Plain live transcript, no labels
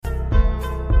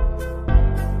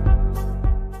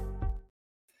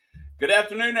Good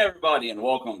afternoon, everybody, and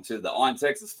welcome to the On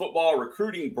Texas Football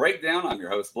Recruiting Breakdown. I'm your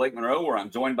host, Blake Monroe, where I'm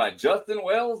joined by Justin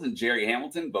Wells and Jerry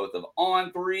Hamilton, both of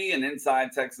On3 and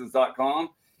InsideTexas.com.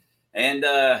 And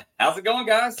how's it going,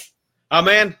 guys? Oh,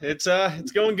 man, it's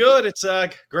going good. It's a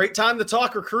great time to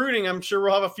talk recruiting. I'm sure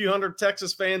we'll have a few hundred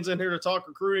Texas fans in here to talk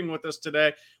recruiting with us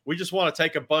today. We just want to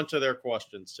take a bunch of their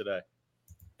questions today.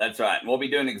 That's right. We'll be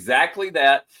doing exactly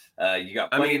that. You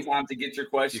got plenty of time to get your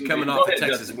questions. You're coming off a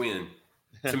Texas win.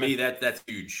 To me, that's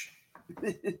huge.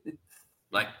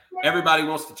 Like, everybody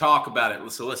wants to talk about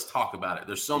it, so let's talk about it.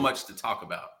 There's so much to talk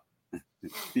about.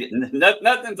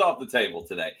 Nothing's off the table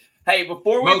today. Hey,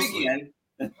 before we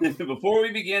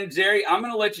begin, Jerry, I'm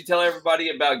going to let you tell everybody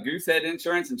about Goosehead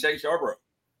Insurance and Chase Yarborough.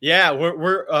 Yeah,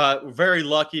 we're very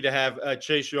lucky to have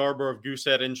Chase Yarborough of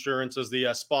Goosehead Insurance as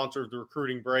the sponsor of the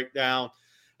Recruiting Breakdown.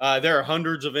 There are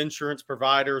hundreds of insurance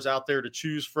providers out there to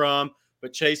choose from,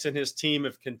 but Chase and his team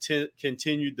have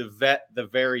continued to vet the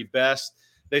very best.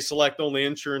 They select only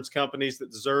insurance companies that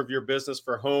deserve your business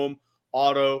for home,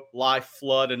 auto, life,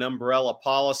 flood, and umbrella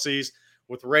policies.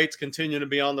 With rates continuing to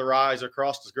be on the rise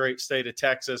across the great state of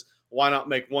Texas, why not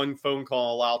make one phone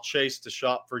call and allow Chase to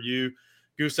shop for you?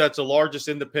 Goosehead's the largest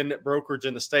independent brokerage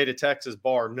in the state of Texas,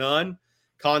 bar none.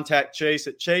 Contact Chase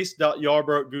at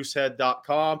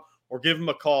chase.yarborough@goosehead.com. or give them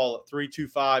a call at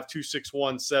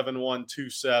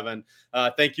 325-261-7127.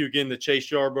 Thank you again to Chase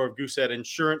Yarborough of Goosehead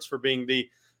Insurance for being the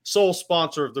sole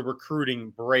sponsor of the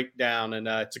Recruiting Breakdown, and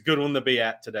it's a good one to be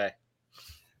at today.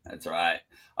 That's right.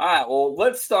 All right, well,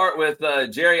 let's start with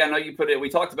Jerry. I know you we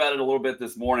talked about it a little bit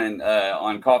this morning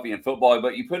on Coffee and Football,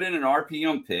 but you put in an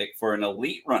RPM pick for an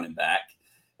elite running back,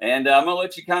 and I'm going to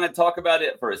let you kind of talk about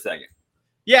it for a second.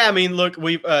 Yeah, I mean, look,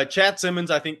 we've Chad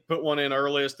Simmons, I think, put one in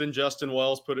earliest, then Justin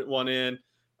Wells put one in.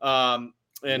 And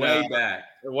way back.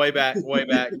 I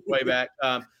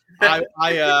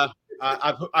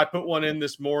put one in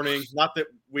this morning. Not that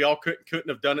we all couldn't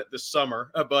have done it this summer,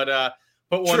 but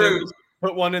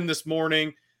put one in this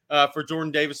morning for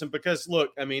Jordan Davison because,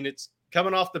 look, I mean, it's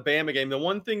coming off the Bama game. The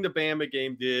one thing the Bama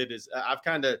game did is I've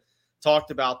kind of talked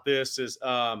about this is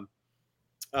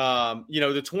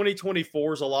the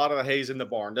 2024 is a lot of the hay's in the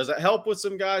barn. Does it help with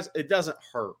some guys? It doesn't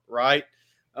hurt, right?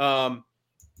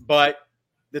 But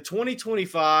the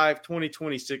 2025,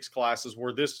 2026 classes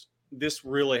where this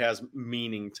really has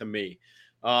meaning to me.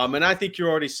 And I think you're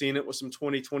already seeing it with some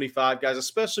 2025 guys,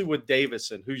 especially with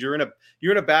Davison, who you're in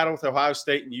a battle with Ohio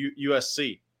State and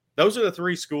USC. Those are the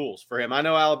three schools for him. I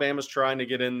know Alabama's trying to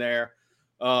get in there.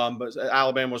 But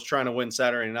Alabama was trying to win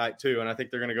Saturday night too, and I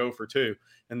think they're going to go for two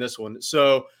in this one.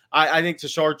 So I think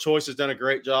Tashard Choice has done a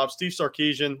great job. Steve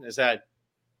Sarkisian has had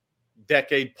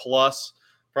decade plus,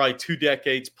 probably 2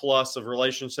 decades plus of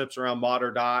relationships around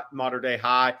Mater Dei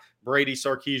High. Brady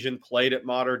Sarkisian played at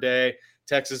Mater Dei.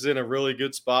 Texas is in a really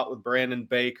good spot with Brandon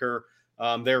Baker.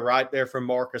 They're right there from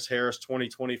Marcus Harris,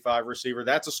 2025 receiver.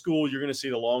 That's a school you're going to see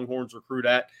the Longhorns recruit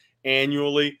at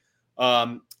annually.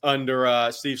 Under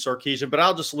Steve Sarkisian. But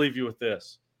I'll just leave you with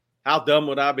this. How dumb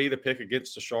would I be to pick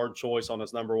against Tashard Choice on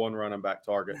his number one running back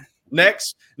target?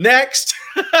 Next. He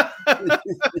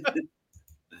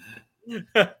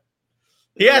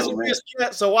hasn't missed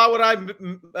yet, so why would I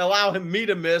allow me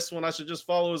to miss when I should just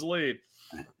follow his lead?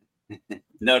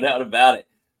 No doubt about it.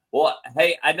 Well,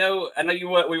 hey, I know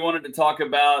we wanted to talk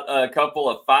about a couple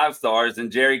of 5-stars, and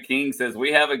Jerry King says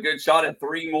we have a good shot at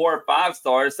 3 more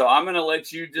 5-stars. So I'm going to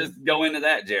let you just go into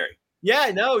that, Jerry.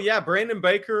 Yeah, Brandon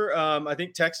Baker. I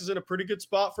think Texas is in a pretty good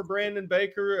spot for Brandon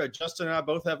Baker. Justin and I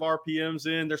both have RPMs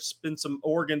in. There's been some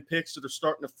Oregon picks that are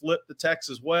starting to flip the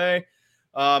Texas way.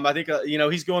 I think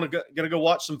he's going to go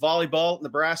watch some volleyball at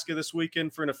Nebraska this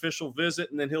weekend for an official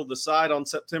visit, and then he'll decide on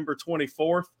September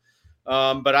 24th.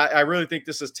 But I really think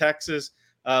this is Texas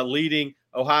leading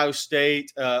Ohio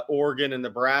State, Oregon, and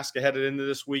Nebraska headed into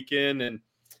this weekend. And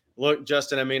look,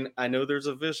 Justin, I mean, I know there's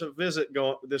a visit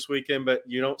going this weekend, but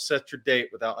you don't set your date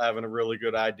without having a really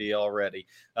good idea already.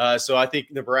 So I think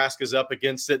Nebraska's up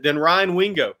against it. Then Ryan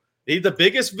Wingo, the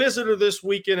biggest visitor this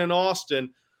weekend in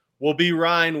Austin will be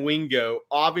Ryan Wingo.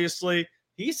 Obviously,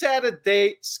 he's had a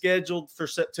date scheduled for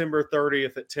September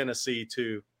 30th at Tennessee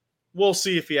too. We'll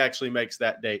see if he actually makes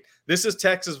that date. This is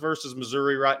Texas versus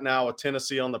Missouri right now with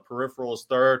Tennessee on the peripheral as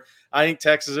third. I think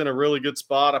Texas is in a really good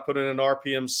spot. I put in an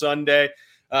RPM Sunday.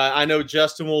 I know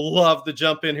Justin will love to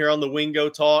jump in here on the Wingo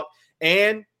talk.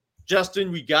 And,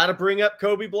 Justin, we got to bring up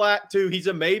Kobe Black, too. He's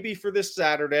a maybe for this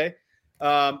Saturday.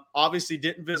 Obviously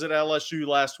didn't visit LSU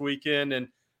last weekend, and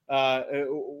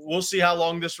we'll see how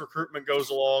long this recruitment goes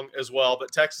along as well.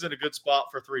 But Texas in a good spot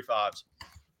for 3 5s.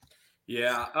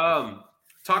 Yeah.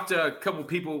 Talked to a couple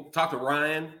people, talked to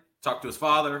Ryan, talked to his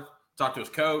father, talked to his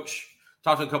coach,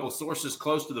 talked to a couple of sources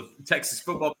close to the Texas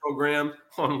football program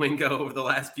on Wingo over the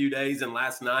last few days and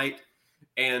last night.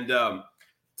 And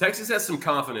Texas has some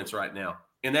confidence right now,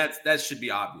 and that should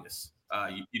be obvious.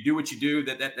 You do what you do,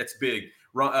 that's big.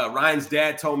 Ryan's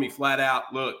dad told me flat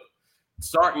out, look,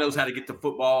 Sark knows how to get the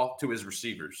football to his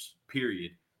receivers,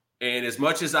 period. And as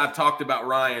much as I've talked about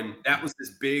Ryan, that was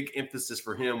this big emphasis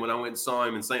for him when I went and saw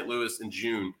him in St. Louis in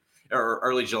June or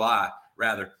early July,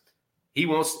 rather. He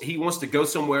wants to go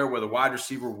somewhere where the wide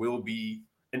receiver will be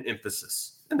an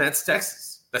emphasis, and that's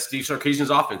Texas. That's Steve Sarkisian's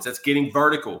offense. That's getting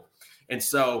vertical. And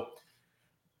so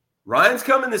Ryan's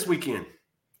coming this weekend.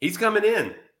 He's coming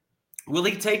in. Will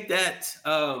he take that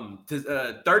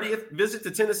 30th visit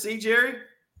to Tennessee, Jerry?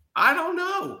 I don't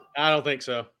know. I don't think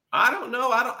so. I don't know.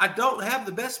 I don't have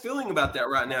the best feeling about that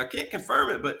right now. I can't confirm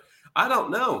it, but I don't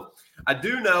know. I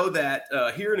do know that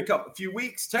here in a few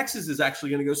weeks, Texas is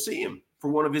actually going to go see him for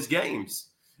one of his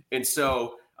games. And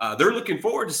so they're looking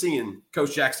forward to seeing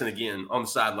Coach Jackson again on the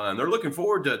sideline. They're looking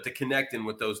forward to connecting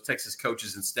with those Texas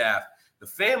coaches and staff. The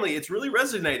family, it's really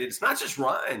resonated. It's not just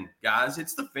Ryan, guys.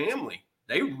 It's the family.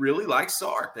 They really like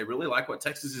Sark. They really like what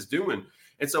Texas is doing.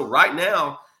 And so right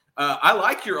now, I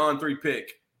like your on-3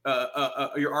 pick.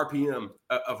 Your RPM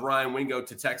of Ryan Wingo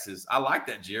to Texas. I like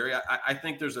that, Jerry. I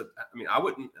think there's I'm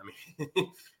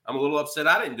a little upset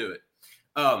I didn't do it.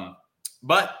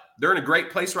 But they're in a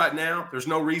great place right now. There's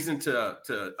no reason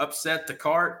to upset the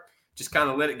cart. Just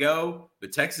kind of let it go.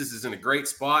 But Texas is in a great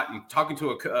spot. And talking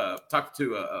to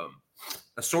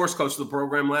a source close to the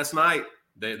program last night,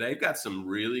 they've got some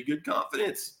really good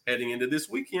confidence heading into this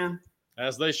weekend.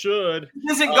 As they should.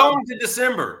 It isn't going to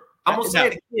December. I'm going to say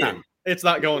it again. No. It's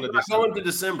not going to December. Going to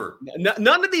December.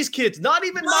 None of these kids, not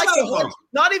even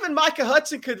Micah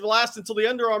Hudson could last until the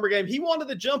Under Armour game. He wanted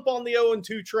to jump on the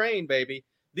 0-2 train, baby.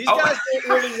 These guys don't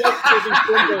really wait till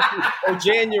December or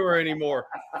January anymore.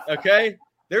 Okay?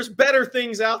 There's better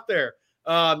things out there.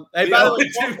 Hey, by the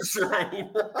way,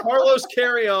 Carlos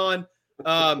Carrion,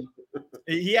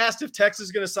 he asked if Texas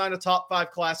is going to sign a top 5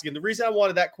 class again. The reason I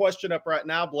wanted that question up right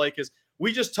now, Blake, is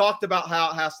we just talked about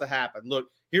how it has to happen. Look,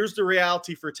 here's the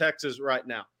reality for Texas right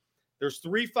now. There's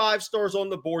 3 5-stars on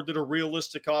the board that are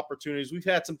realistic opportunities. We've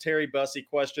had some Terry Bussey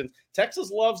questions. Texas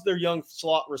loves their young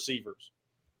slot receivers.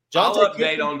 I'll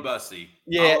update on Bussey.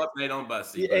 Yeah. I'll update on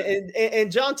Bussey.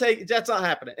 And Jonte, that's not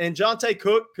happening. And Jonte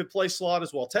Cook could play slot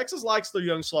as well. Texas likes their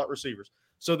young slot receivers.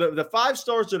 So the 5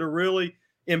 stars that are really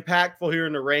impactful here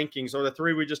in the rankings are the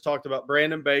 3 we just talked about: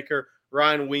 Brandon Baker,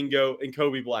 Ryan Wingo, and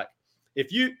Kobe Black.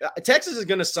 Texas is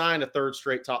going to sign a 3rd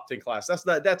straight top 10 class.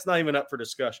 That's not even up for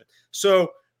discussion.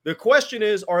 So the question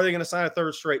is, are they going to sign a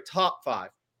 3rd straight top 5?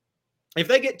 If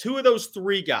they get 2 of those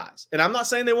 3 guys, and I'm not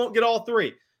saying they won't get all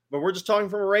 3, but we're just talking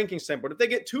from a ranking standpoint. If they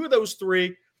get 2 of those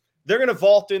 3, they're going to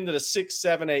vault into the 6,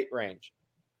 7, 8 range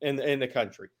in the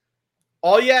country.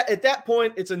 At that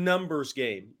point, it's a numbers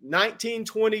game. 19,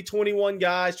 20, 21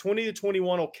 guys, 20 to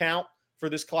 21 will count for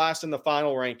this class in the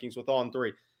final rankings with on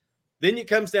 3. Then it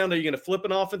comes down to, you're going to flip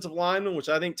an offensive lineman, which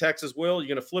I think Texas will. You're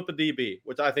going to flip a DB,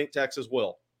 which I think Texas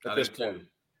will at this point.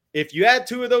 If you add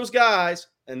 2 of those guys,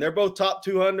 and they're both top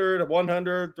 200,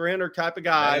 100, 300 type of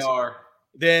guys,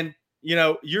 then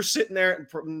you're sitting there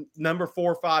in number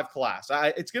 4 or 5 class.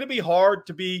 It's going to be hard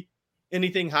to be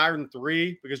anything higher than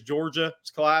 3 because Georgia's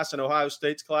class and Ohio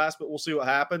State's class, but we'll see what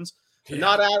happens.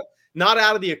 Yeah. Not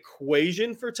out of the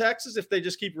equation for Texas if they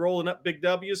just keep rolling up big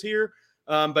W's here.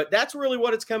 But that's really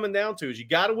what it's coming down to, is you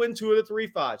got to win 2 of the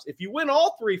 3 5s. If you win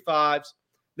all 3 5s,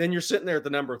 then you're sitting there at the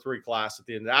number 3 class at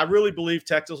the end. I really believe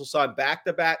Texas will sign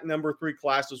back-to-back number 3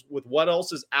 classes with what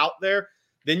else is out there.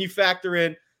 Then you factor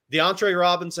in DeAndre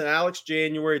Robinson, Alex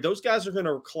January. Those guys are going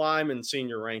to climb in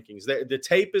senior rankings. The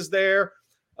tape is there.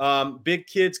 Big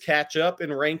kids catch up in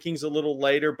rankings a little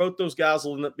later. Both those guys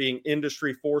will end up being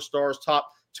industry 4 stars, top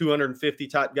 250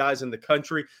 type guys in the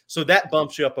country. So that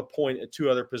bumps you up a point at 2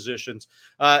 other positions.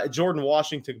 Jordan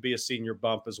Washington could be a senior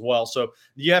bump as well. So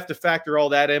you have to factor all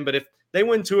that in. But if they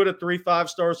win 2 out of 3 5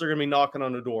 stars, they're going to be knocking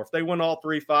on the door. If they win all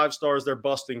 3 5 stars, they're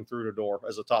busting through the door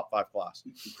as a top 5 class.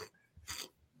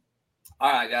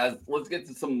 All right, guys, let's get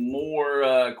to some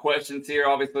more questions here.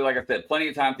 Obviously, like I said, plenty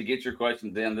of time to get your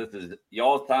questions in. This is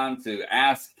y'all's time to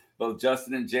ask both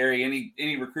Justin and Jerry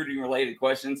any recruiting-related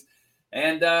questions.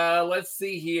 And let's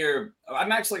see here.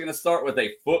 I'm actually going to start with a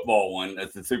football one.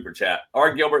 That's the super chat.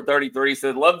 R. Gilbert 33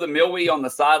 said, love the Milwee on the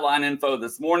sideline info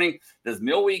this morning. Does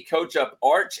Milwee coach up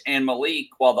Arch and Malik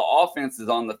while the offense is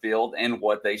on the field, and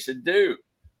what they should do?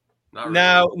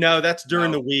 No, that's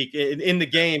during the week. In the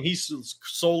game, he's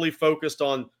solely focused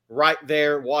on right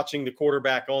there watching the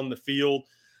quarterback on the field.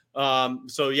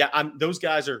 Those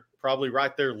guys are probably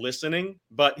right there listening,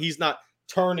 but he's not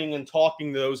turning and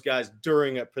talking to those guys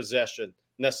during a possession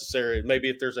necessary. Maybe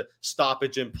if there's a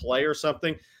stoppage in play or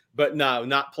something, but no,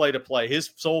 not play to play.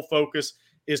 His sole focus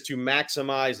is to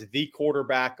maximize the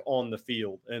quarterback on the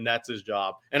field, and that's his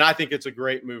job. And I think it's a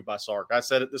great move by Sark. I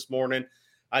said it this morning.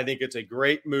 I think it's a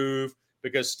great move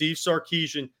because Steve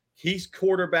Sarkisian, he's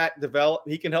quarterback develop.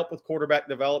 He can help with quarterback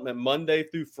development Monday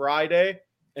through Friday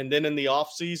and then in the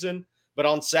offseason. But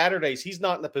on Saturdays, he's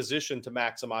not in the position to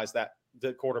maximize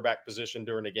the quarterback position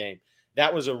during the game.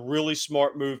 That was a really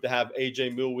smart move to have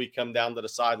A.J. Milwee come down to the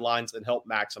sidelines and help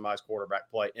maximize quarterback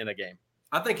play in a game.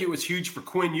 I think it was huge for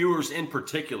Quinn Ewers in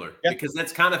particular because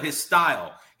that's kind of his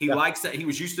style. He likes that. He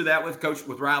was used to that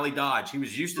with Riley Dodge. He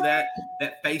was used to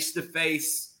that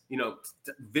face-to-face,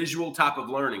 visual type of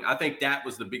learning. I think that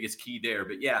was the biggest key there.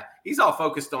 But, yeah, he's all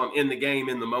focused on in the game,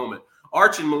 in the moment.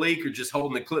 Arch and Malik are just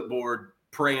holding the clipboard,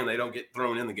 praying they don't get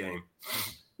thrown in the game.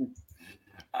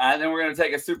 Then we're going to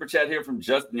take a super chat here from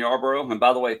Justin Yarborough. And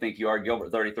by the way, thank you, R.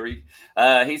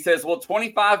 Gilbert33. He says, will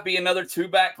 25 be another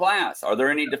two-back class? Are there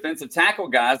any defensive tackle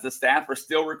guys the staff are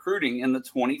still recruiting in the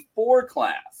 24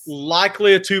 class?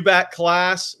 Likely a two-back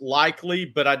class,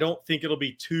 but I don't think it'll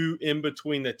be two in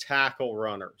between the tackle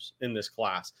runners in this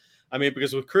class. I mean,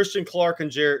 because with Christian Clark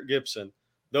and Jarrett Gibson,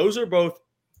 those are both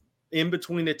in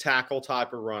between the tackle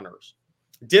type of runners.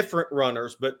 Different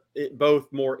runners, but both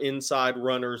more inside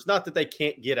runners. Not that they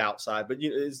can't get outside, but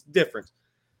it's different.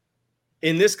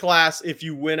 In this class, if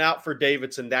you went out for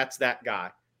Davidson, that's that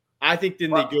guy. I think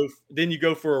then you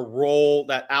go for a role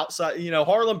that outside.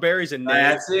 Harlem Berry's a name.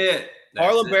 That's it.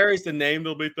 Harlem Berry's the name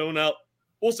that'll be thrown out.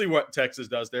 We'll see what Texas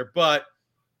does there, but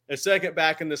a second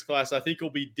back in this class, I think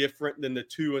will be different than the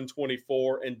 2 and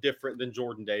 24, and different than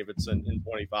Jordan Davidson in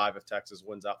 25 if Texas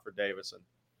wins out for Davidson.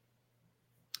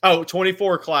 Oh,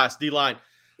 24 class, D-line.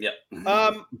 Yep.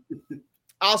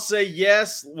 I'll say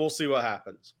yes. We'll see what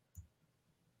happens.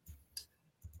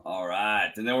 All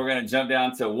right. And then we're going to jump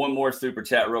down to one more super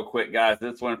chat real quick, guys.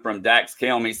 This one from Dax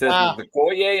Kelm. He says, is the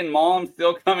Koye and Mom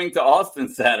still coming to Austin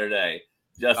Saturday?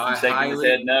 Justin shaking his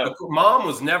head no. Mom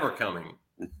was never coming.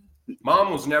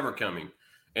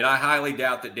 And I highly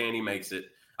doubt that Danny makes it.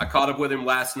 I caught up with him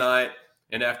last night,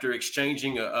 and after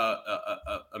exchanging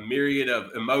a myriad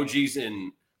of emojis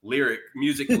and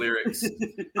music lyrics,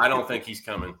 I don't think he's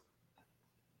coming.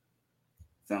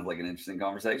 Sounds like an interesting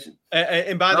conversation.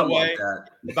 And by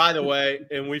the way,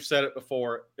 and we've said it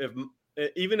before,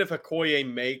 even if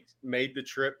Okoye made the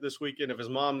trip this weekend, if his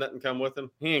mom doesn't come with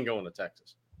him, he ain't going to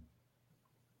Texas.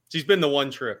 She's been the one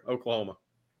trip, Oklahoma.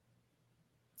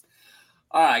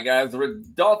 All right, guys.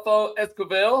 Rodolfo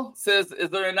Escovel says, is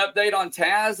there an update on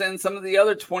Taz and some of the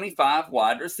other 25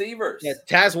 wide receivers? Yeah,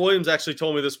 Taz Williams actually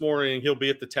told me this morning he'll be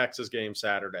at the Texas game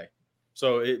Saturday.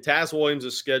 So Taz Williams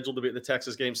is scheduled to be at the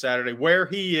Texas game Saturday. Where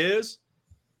he is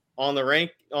on the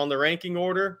ranking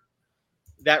order,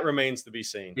 that remains to be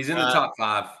seen. He's in the top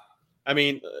 5. I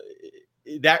mean,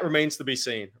 that remains to be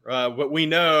seen. But we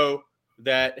know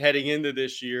that heading into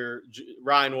this year,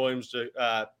 Ryan Williams,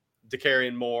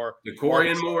 DeCorian Moore.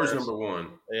 DeCorian Moore is number 1.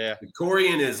 Yeah.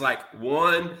 DeCorian is like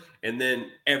 1, and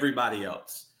then everybody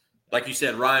else. Like you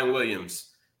said, Ryan Williams.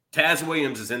 Taz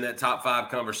Williams is in that top 5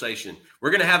 conversation.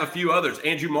 We're going to have a few others.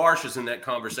 Andrew Marsh is in that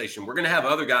conversation. We're going to have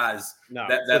other guys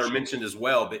that are mentioned as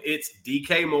well, but it's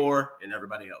DK Moore and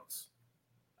everybody else.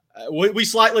 We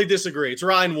slightly disagree. It's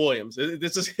Ryan Williams.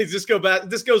 This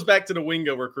goes back to the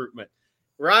Wingo recruitment.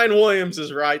 Ryan Williams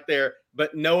is right there,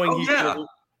 but knowing he's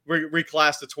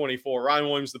reclassed to 24, Ryan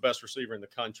Williams is the best receiver in the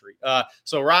country.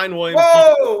 So Ryan Williams.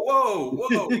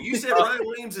 Whoa! You said Ryan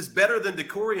Williams is better than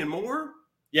DeCorian Moore?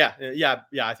 Yeah,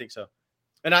 I think so.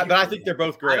 But I think they're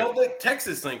both great. I don't think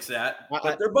Texas thinks that,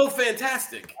 but they're both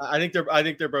fantastic. I think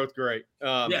they're both great.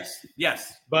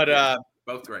 Yes. But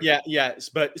both great. Yes.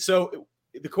 But so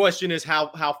the question is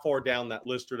how far down that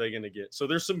list are they going to get? So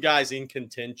there's some guys in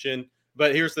contention,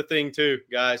 but here's the thing too,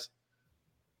 guys.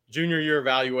 Junior year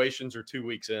evaluations are 2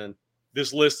 weeks in.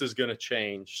 This list is going to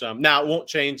change some. Now it won't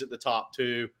change at the top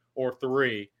 2 or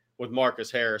 3 with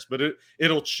Marcus Harris, but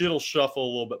it'll shuffle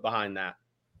a little bit behind that.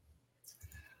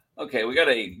 Okay, we got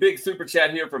a big super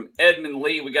chat here from Edmund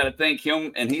Lee. We got to thank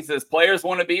him. And he says, players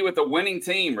want to be with a winning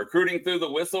team. Recruiting through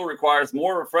the whistle requires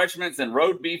more refreshments and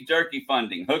road beef jerky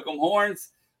funding. Hook 'em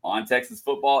horns on Texas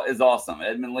football is awesome.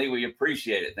 Edmund Lee, we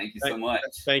appreciate it. Thank you so much.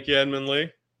 Thank you, Edmund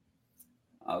Lee.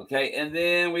 Okay, and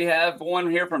then we have one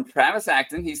here from Travis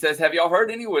Acton. He says, have y'all heard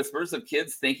any whispers of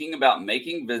kids thinking about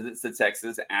making visits to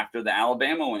Texas after the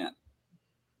Alabama win?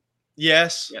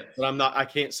 Yes, but I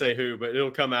can't say who, but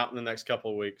it'll come out in the next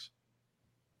couple of weeks.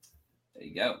 There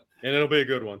you go. And it'll be a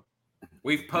good one.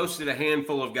 We've posted a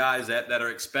handful of guys that are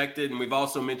expected, and we've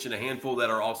also mentioned a handful that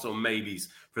are also maybes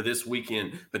for this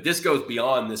weekend. But this goes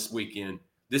beyond this weekend.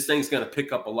 This thing's going to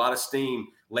pick up a lot of steam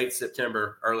late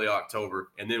September, early October.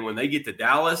 And then when they get to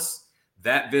Dallas,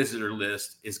 that visitor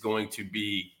list is going to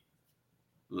be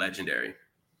legendary.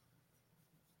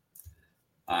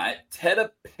 All right.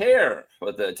 Ted Pear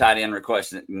with the tight end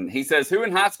request. He says, who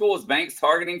in high school is Banks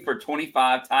targeting for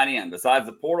 25 tight end? Besides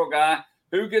the portal guy,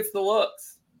 who gets the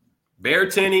looks? Bear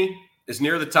Tenney is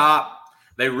near the top.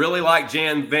 They really like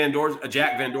Jack Van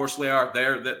Dorselaar.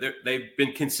 They've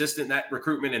been consistent in that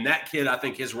recruitment. And that kid, I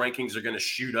think his rankings are going to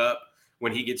shoot up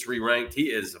when he gets re-ranked. He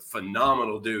is a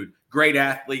phenomenal dude. Great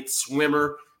athlete,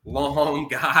 swimmer, long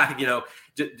guy,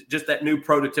 just that new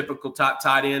prototypical top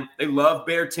tight end. They love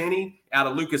Bear Tenney out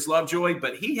of Lucas Lovejoy,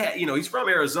 but he's from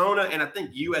Arizona, and I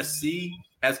think USC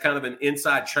has kind of an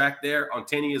inside track there on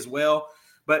Tenney as well.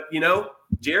 But,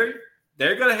 Jerry,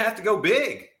 they're going to have to go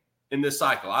big in this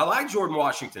cycle. I like Jordan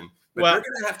Washington, but they're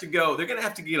going to have to go. They're going to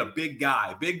have to get a big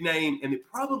guy, a big name, and they're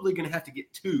probably going to have to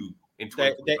get two in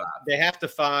 2025. They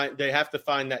have to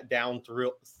find that down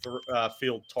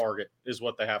field target is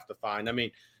what they have to find. I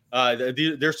mean,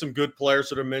 there's some good players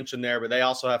that are mentioned there, but they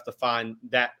also have to find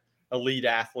that elite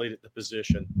athlete at the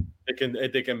position.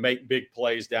 They can make big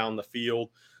plays down the field.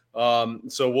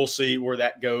 So we'll see where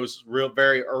that goes.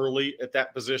 Very early at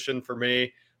that position for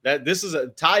me. That this is a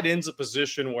tight end's a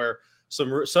position where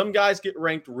some guys get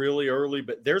ranked really early,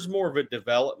 but there's more of a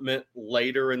development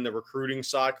later in the recruiting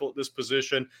cycle at this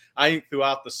position. I think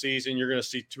throughout the season, you're going to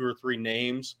see 2 or 3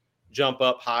 names jump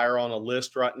up higher on a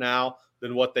list right now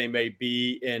than what they may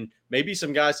be, and maybe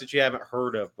some guys that you haven't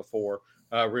heard of before,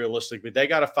 realistically. But they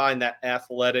got to find that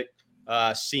athletic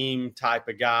seam type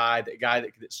of guy,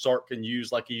 that Sark can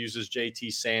use like he uses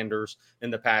JT Sanders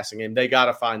in the passing game. They got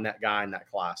to find that guy in that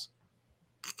class.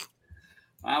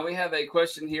 We have a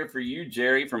question here for you,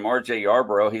 Jerry, from RJ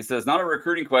Yarborough. He says, not a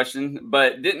recruiting question,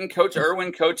 but didn't Coach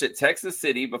Irwin coach at Texas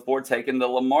City before taking the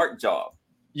Lamarck job?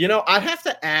 I'd have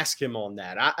to ask him on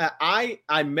that.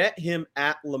 I met him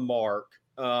at Lamarck.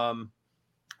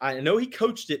 I know he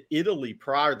coached at Italy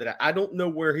prior to that. I don't know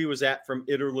where he was at from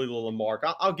Italy to Lamarck.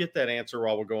 I'll get that answer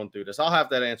while we're going through this. I'll have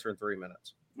that answer in 3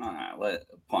 minutes. All right, let's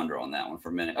ponder on that one for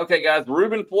a minute. Okay, guys,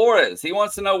 Ruben Flores. He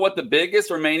wants to know what the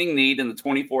biggest remaining need in the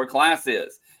 24 class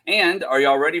is. And are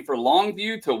y'all ready for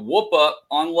Longview to whoop up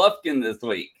on Lufkin this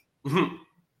week?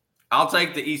 I'll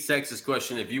take the East Texas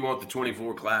question if you want the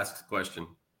 24 class question.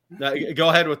 Now, go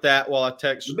ahead with that while I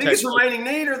text. The biggest remaining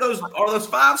need are those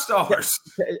 5 stars.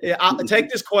 I'll take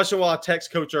this question while I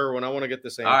text Coach Irwin. I want to get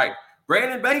this answer. All right,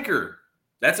 Brandon Baker.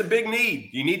 That's a big need.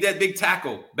 You need that big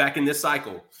tackle back in this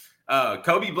cycle.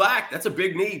 Kobe Black, that's a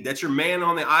big need. That's your man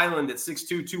on the island at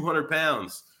 6'2", 200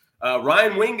 pounds.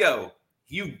 Ryan Wingo,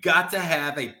 you've got to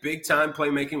have a big-time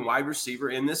playmaking wide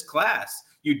receiver in this class.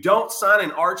 You don't sign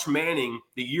an Arch Manning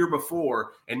the year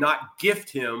before and not gift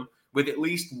him with at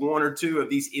least 1 or 2 of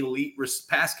these elite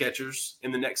pass catchers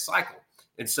in the next cycle.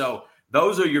 And so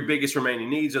those are your biggest remaining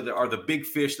needs, are the big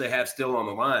fish they have still on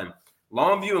the line.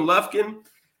 Longview and Lufkin,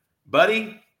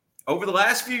 buddy, over the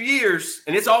last few years,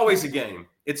 and it's always a game.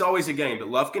 But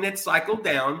Lufkin had cycled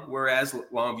down, whereas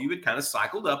Longview had kind of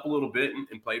cycled up a little bit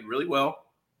and played really well.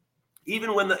 Even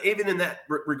in that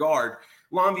regard,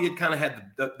 Longview had kind of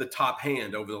had the top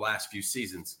hand over the last few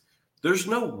seasons. There's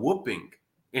no whooping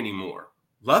anymore.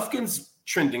 Lufkin's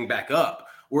trending back up,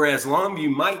 whereas Longview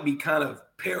might be kind of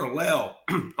parallel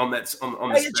on that.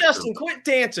 Hey, Justin, quit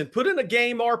dancing. Put in a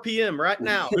game RPM right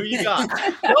now. Who you got?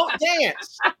 Don't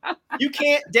dance. You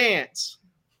can't dance.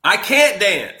 I can't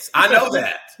dance. I know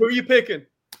that. Who are you picking?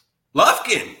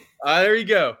 Lufkin. There you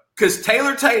go. Because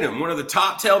Taylor Tatum, one of the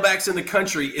top tailbacks in the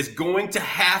country, is going to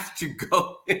have to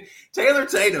go. Taylor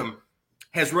Tatum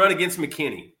has run against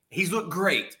McKinney. He's looked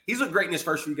great. He's looked great in his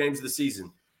first few games of the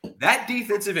season. That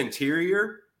defensive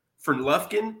interior for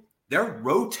Lufkin, they're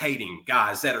rotating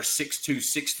guys that are 6'2",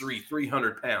 6'3",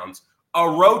 300 pounds. A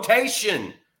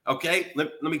rotation, okay?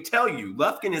 Let me tell you,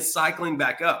 Lufkin is cycling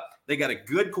back up. They got a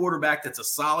good quarterback that's a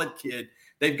solid kid.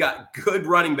 They've got good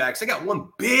running backs. They got one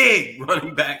big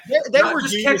running back. They were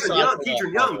genius.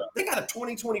 Keaton Young. They got a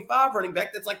 2025 running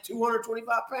back that's like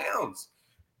 225 pounds.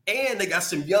 And they got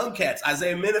some young cats.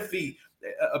 Isaiah Menifee,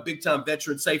 a big-time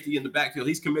veteran safety in the backfield.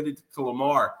 He's committed to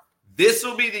Lamar. This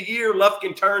will be the year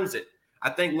Lufkin turns it. I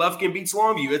think Lufkin beats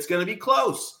Longview. It's going to be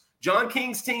close. John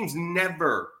King's teams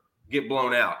never get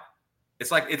blown out.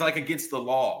 It's like against the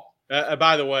law.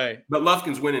 By the way. But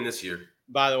Lufkin's winning this year.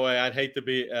 By the way, I'd hate to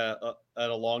be at a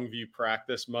Longview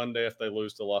practice Monday if they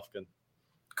lose to Lufkin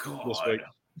this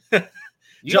week.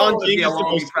 John King is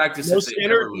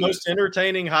the most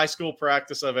entertaining high school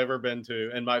practice I've ever been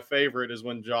to, and my favorite is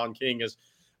when John King has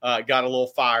got a little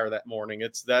fire that morning.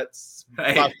 That's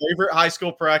my favorite high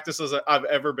school practices I've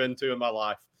ever been to in my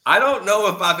life. I don't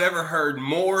know if I've ever heard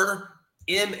more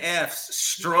MFs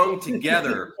strung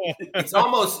together. It's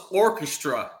almost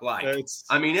orchestra-like.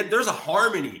 There's a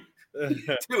harmony to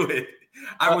it.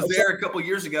 I was there a couple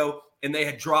years ago, and they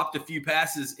had dropped a few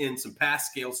passes in some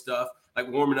pass scale stuff, like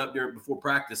warming up before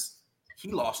practice.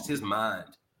 He lost his mind.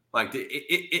 And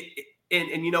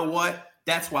you know what?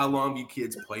 That's why Longview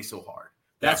kids play so hard.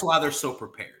 That's why they're so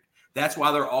prepared. That's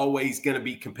why they're always going to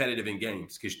be competitive in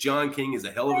games, because John King is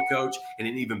a hell of a coach and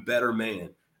an even better man.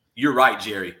 You're right,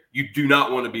 Jerry. You do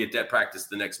not want to be at that practice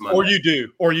the next Monday.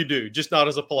 Or you do, just not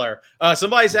as a player.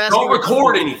 Somebody's asking. Don't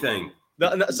record anything.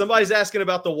 Somebody's asking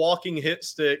about the walking hit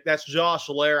stick. That's Josh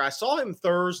Lair. I saw him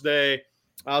Thursday.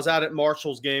 I was out at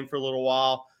Marshall's game for a little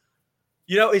while.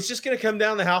 It's just going to come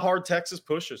down to how hard Texas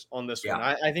pushes on this one.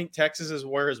 I think Texas is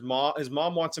where his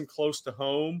mom wants him close to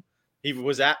home. He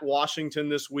was at Washington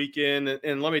this weekend.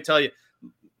 And let me tell you,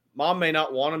 Mom may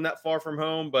not want him that far from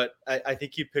home, but I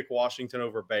think he'd pick Washington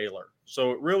over Baylor.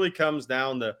 So it really comes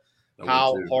down to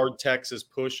how hard Texas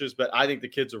pushes. But I think the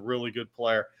kid's a really good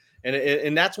player.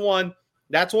 And that's one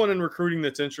in recruiting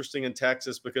that's interesting in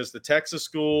Texas, because the Texas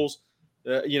schools,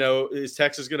 is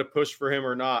Texas going to push for him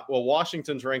or not? Well,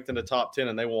 Washington's ranked in the top 10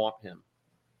 and they want him.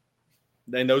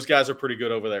 And those guys are pretty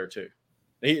good over there too.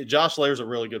 Josh Lair's a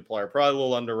really good player, probably a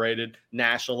little underrated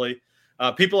nationally.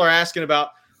 People are asking about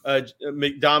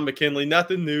Don McKinley.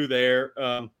 Nothing new there.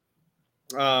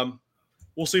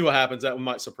 We'll see what happens. That one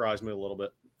might surprise me a little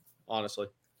bit, honestly.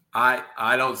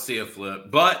 I don't see a flip,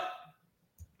 but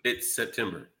it's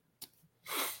September.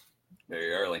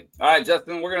 Very early. All right,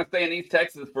 Justin, we're going to stay in East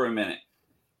Texas for a minute.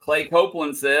 Clay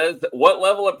Copeland says, what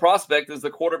level of prospect is the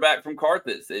quarterback from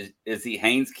Carthage? Is he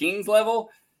Haynes King's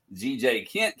level? GJ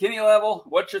Kenny level?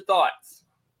 What's your thoughts?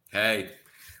 Hey,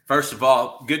 first of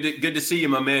all, good to see you,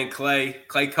 my man Clay.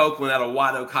 Clay Copeland out of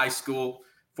White Oak High School,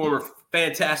 former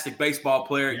fantastic baseball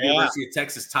player at University of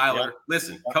Texas Tyler. Yeah.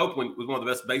 Listen, Copeland was one of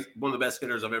the best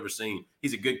hitters I've ever seen.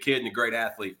 He's a good kid and a great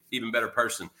athlete, even better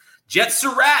person. Jet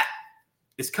Surratt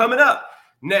is coming up.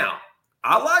 Now,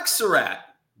 I like Surratt,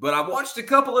 but I've watched a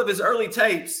couple of his early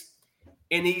tapes,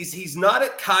 and he's not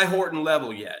at Kai Horton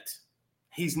level yet.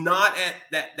 He's not at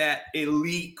that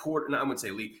elite quarter. No, I wouldn't say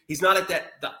elite. He's not at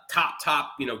the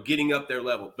top, getting up their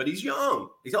level. But he's young.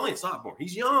 He's only a sophomore.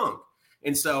 He's young.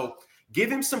 And so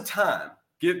give him some time.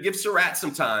 Give Surratt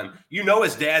some time.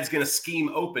 His dad's going to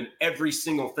scheme open every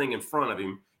single thing in front of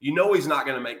him. He's not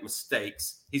going to make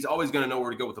mistakes. He's always going to know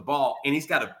where to go with the ball. And he's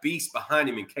got a beast behind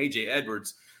him in KJ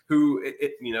Edwards, who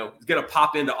is going to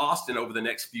pop into Austin over the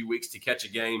next few weeks to catch a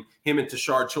game. Him and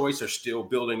Tashard Choice are still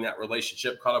building that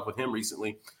relationship. Caught up with him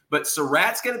recently. But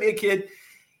Surratt's going to be a kid.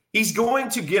 He's going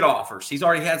to get offers. He's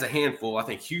already has a handful. I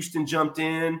think Houston jumped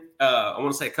in. I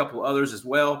want to say a couple others as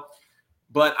well.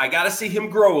 But I got to see him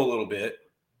grow a little bit,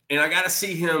 and I got to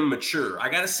see him mature. I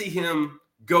got to see him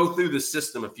go through the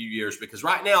system a few years, because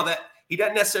right now that he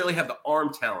doesn't necessarily have the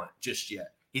arm talent just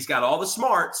yet. He's got all the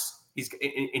smarts.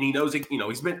 And he knows it.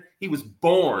 He was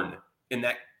born in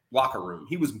that locker room.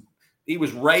 He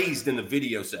was raised in the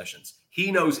video sessions. He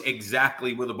knows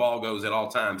exactly where the ball goes at all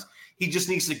times. He just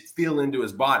needs to feel into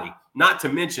his body. Not to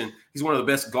mention, he's one of the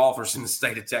best golfers in the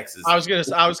state of Texas. I was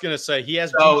gonna say he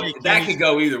has. So that could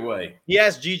go either way. He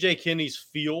has GJ Kenny's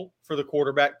feel for the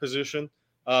quarterback position.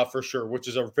 For sure, which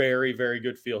is a very, very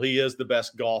good feel. He is the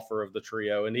best golfer of the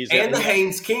trio, and the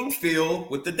Haynes King feel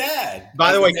with the dad.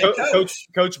 By the way,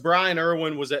 Coach Brian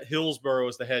Irwin was at Hillsboro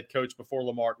as the head coach before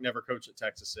Lamarck. Never coached at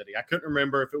Texas City. I couldn't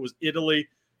remember if it was Italy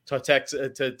to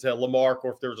Texas to Lamarck,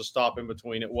 or if there was a stop in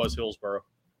between. It was Hillsboro.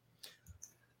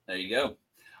 There you go.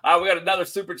 All right, we got another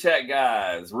super chat,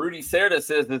 guys. Rudy Serta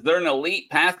says, is there an elite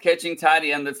pass-catching tight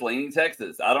end that's leaning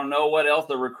Texas? I don't know what else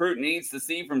the recruit needs to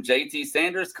see from JT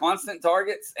Sanders, constant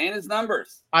targets, and his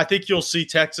numbers. I think you'll see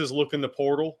Texas look in the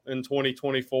portal in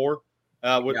 2024. They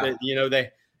have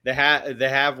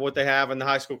what they have in the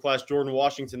high school class. Jordan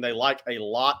Washington, they like a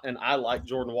lot, and I like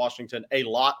Jordan Washington a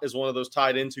lot as one of those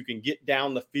tight ends who can get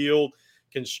down the field,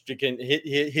 can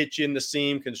hit you in the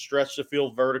seam, can stretch the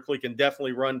field vertically, can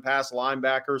definitely run past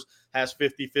linebackers, has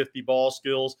 50-50 ball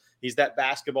skills. He's that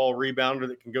basketball rebounder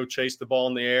that can go chase the ball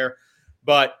in the air.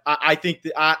 But I think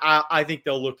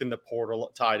they'll look in the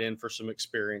portal tight end for some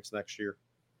experience next year.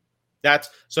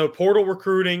 So portal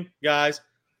recruiting, guys,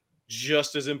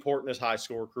 just as important as high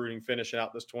school recruiting finishing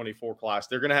out this 24 class.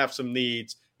 They're going to have some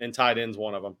needs, and tight end's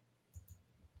one of them.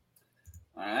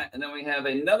 All right, and then we have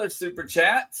another super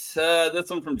chat. This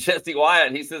one from Jesse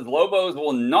Wyatt. He says Lobos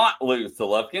will not lose to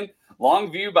Lufkin.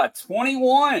 Longview by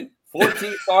 21.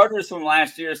 14 starters from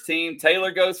last year's team.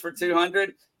 Taylor goes for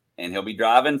 200, and he'll be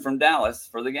driving from Dallas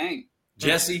for the game.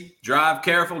 Jesse, drive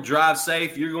careful, drive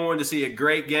safe. You're going to see a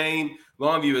great game.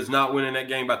 Longview is not winning that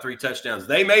game by 3 touchdowns.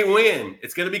 They may win.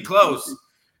 It's going to be close.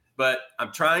 But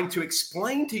I'm trying to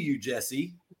explain to you,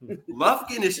 Jesse,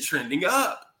 Lufkin is trending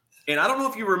up. And I don't know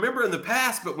if you remember in the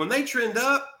past, but when they trend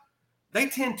up, they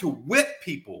tend to whip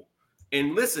people.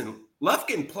 And listen,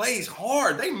 Lufkin plays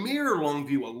hard. They mirror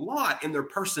Longview a lot in their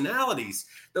personalities.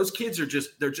 Those kids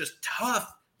they're just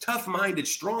tough-minded,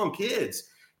 strong kids.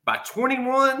 By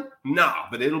 21, nah,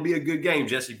 but it'll be a good game,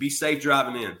 Jesse. Be safe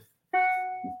driving in.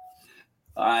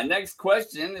 Next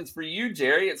question is for you,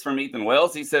 Jerry. It's from Ethan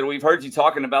Wells. He said, we've heard you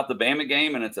talking about the Bama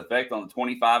game and its effect on the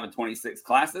 25 and 26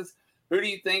 classes. Who do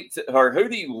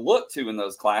you look to in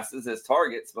those classes as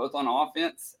targets, both on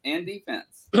offense and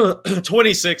defense?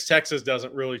 26, Texas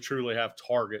doesn't really truly have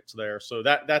targets there. So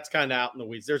that's kind of out in the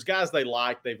weeds. There's guys they've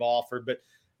offered, but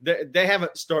they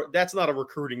haven't started. That's not a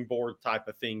recruiting board type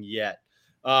of thing yet.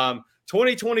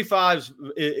 2025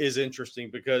 is interesting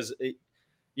because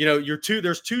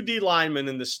there's 2 D linemen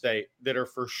in the state that are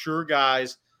for sure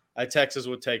guys Texas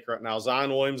would take right now.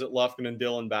 Zion Williams at Lufkin and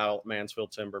Dylan Battle at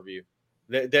Mansfield Timberview.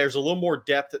 There's a little more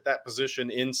depth at that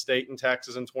position in state in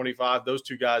Texas in 25. Those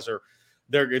 2 guys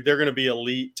they're going to be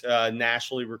elite,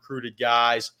 nationally recruited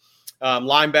guys.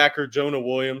 Linebacker Jonah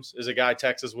Williams is a guy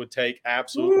Texas would take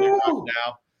absolutely right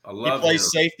now. I love he plays him.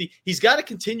 Safety. He's got to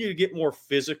continue to get more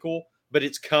physical, but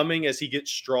it's coming as he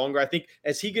gets stronger. I think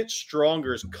as he gets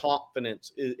stronger, his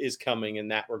confidence is coming in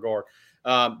that regard.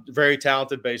 Very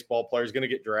talented baseball player. He's going to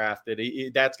get drafted.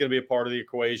 That's going to be a part of the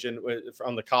equation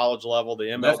on the college level, the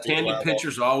MLB Left-handed level.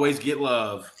 pitchers always get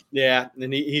love. Yeah,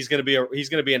 and he's going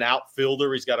to be an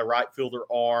outfielder. He's got a right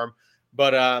fielder arm,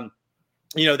 but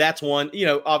that's one.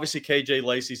 Obviously KJ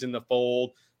Lacey's in the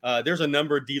fold. There's a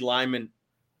number of D linemen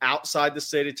outside the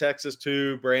state of Texas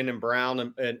too. Brandon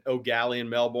Brown and O'Galley in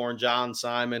Melbourne, John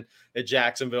Simon at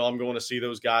Jacksonville. I'm going to see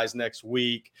those guys next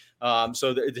week.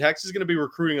 So Texas is going to be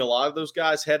recruiting a lot of those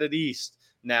guys headed east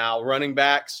now. Running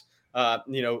backs,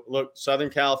 look,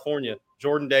 Southern California,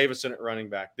 Jordan Davison at running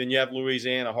back. Then you have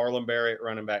Louisiana, Harlan Berry at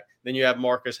running back. Then you have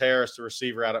Marcus Harris, the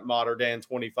receiver out at Mater Dei,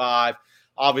 25.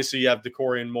 Obviously, you have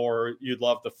DeCorian Moore. You'd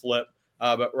love to flip.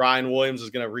 But Ryan Williams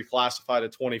is going to reclassify to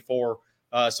 24.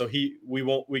 So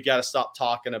we got to stop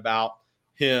talking about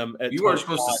him. You weren't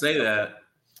supposed to say that.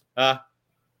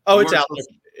 It's out there.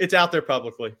 It's out there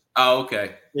publicly. Oh,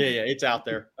 okay. Yeah, it's out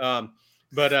there.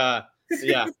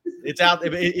 It's out.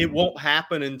 It won't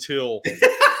happen until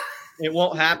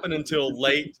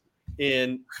late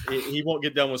he won't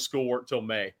get done with schoolwork till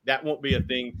May. That won't be a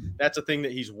thing. That's a thing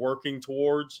that he's working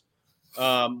towards.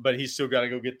 But he's still got to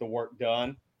go get the work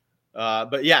done.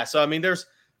 So I mean, there's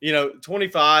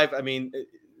 25. I mean,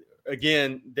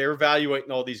 again, they're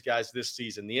evaluating all these guys this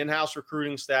season. The in-house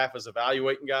recruiting staff is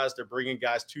evaluating guys. They're bringing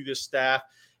guys to this staff.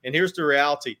 And here's the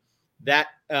reality. That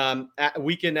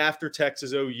weekend after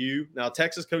Texas OU, now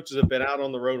Texas coaches have been out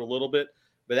on the road a little bit,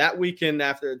 but that weekend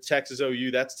after Texas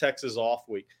OU, that's Texas off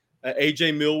week.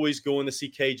 AJ Milway's going to see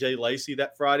KJ Lacey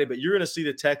that Friday, but you're going to see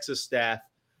the Texas staff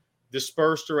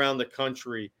dispersed around the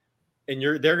country, and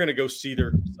they're going to go see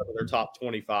some of their top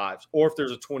 25s, or if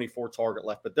there's a 24 target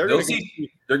left. But they're going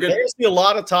to see a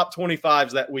lot of top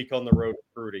 25s that week on the road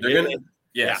recruiting.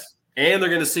 And they're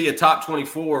going to see a top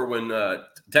 24 when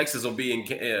Texas will be in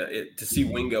to see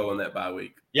Wingo on that bye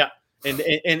week. Yeah,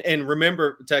 and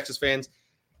remember, Texas fans,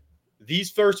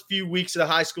 these first few weeks of the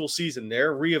high school season,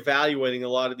 they're reevaluating a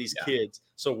lot of these kids.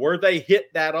 So where they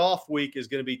hit that off week is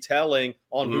going to be telling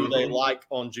on who they like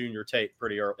on junior tape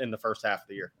pretty early in the first half of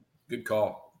the year. Good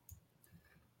call.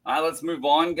 All right, let's move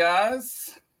on,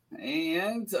 guys.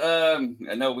 And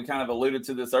I know we kind of alluded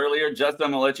to this earlier. Justin,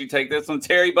 I'm going to let you take this one.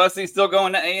 Terry Bussey's still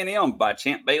going to A&M by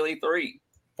Champ Bailey 3.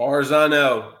 Far as I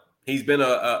know, he's been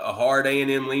a hard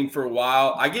A&M lean for a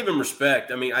while. I give him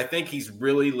respect. I mean, I think he's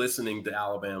really listening to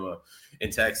Alabama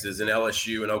and Texas and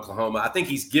LSU and Oklahoma. I think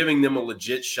he's giving them a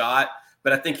legit shot,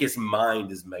 but I think his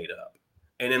mind is made up.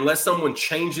 And unless someone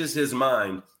changes his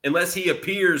mind, unless he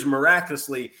appears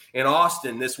miraculously in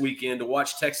Austin this weekend to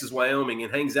watch Texas-Wyoming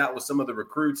and hangs out with some of the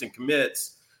recruits and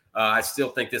commits, I still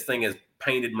think this thing is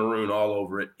painted maroon all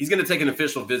over it. He's going to take an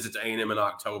official visit to A&M in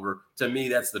October. To me,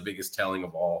 that's the biggest telling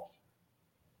of all.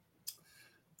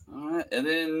 All right. And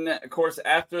then, of course,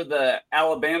 after the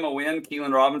Alabama win,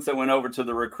 Keelan Robinson went over to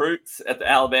the recruits at the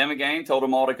Alabama game, told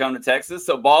them all to come to Texas.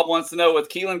 So Bob wants to know, with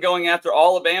Keelan going after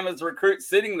Alabama's recruits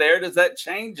sitting there, does that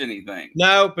change anything?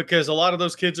 No, because a lot of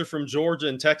those kids are from Georgia,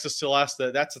 and Texas still has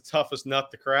to. That's the toughest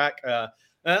nut to crack.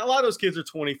 And a lot of those kids are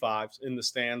 25s in the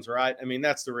stands, right? I mean,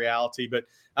 that's the reality. But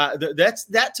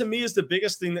that to me is the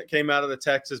biggest thing that came out of the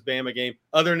Texas-Bama game,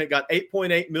 other than it got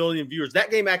 8.8 million viewers.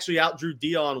 That game actually outdrew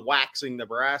Deion waxing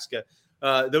Nebraska.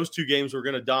 Those two games were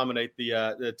going to dominate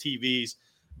the TVs.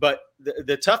 But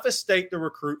the toughest state to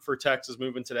recruit for Texas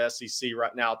moving to the SEC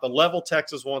right now, at the level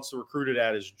Texas wants to recruit it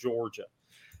at, is Georgia.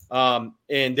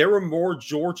 And there were more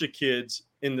Georgia kids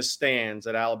in the stands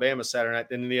at Alabama Saturday night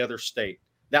than any other state.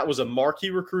 That was a marquee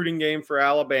recruiting game for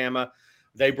Alabama.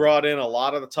 They brought in a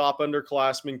lot of the top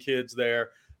underclassmen kids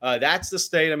there. That's the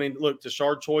state. I mean, look,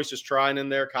 Tashard Choice is trying in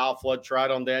there. Kyle Flood tried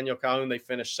on Daniel Calhoun. They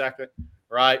finished second,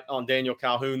 right, on Daniel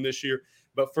Calhoun this year.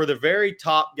 But for the very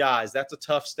top guys, that's a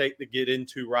tough state to get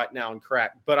into right now and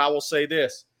crack. But I will say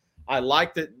this. I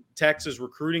like that Texas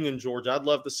recruiting in Georgia. I'd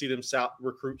love to see them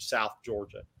recruit South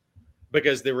Georgia,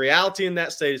 because the reality in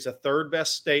that state is the third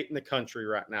best state in the country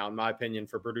right now, in my opinion,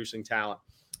 for producing talent.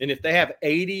 And if they have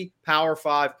 80 Power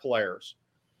 5 players,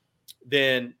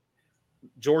 then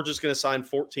Georgia's going to sign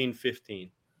 14,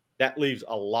 15. That leaves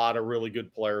a lot of really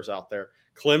good players out there.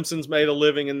 Clemson's made a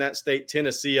living in that state.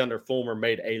 Tennessee under Fulmer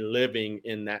made a living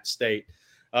in that state.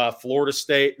 Florida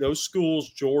State, those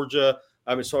schools, Georgia,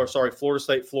 Florida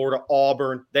State, Florida,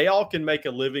 Auburn, they all can make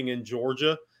a living in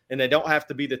Georgia, and they don't have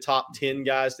to be the top 10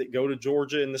 guys that go to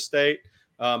Georgia in the state.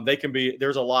 They can be.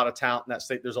 There's a lot of talent in that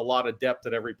state. There's a lot of depth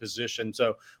at every position.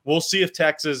 So we'll see if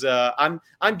Texas. I'm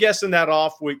guessing that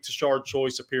off week Tashard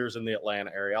Choice appears in the Atlanta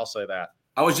area. I'll say that.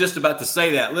 I was just about to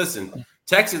say that. Listen,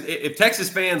 Texas. If Texas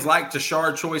fans like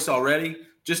Tashard Choice already,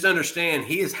 just understand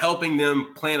he is helping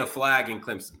them plant a flag in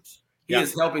Clemson. He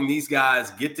is helping these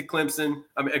guys get to Clemson.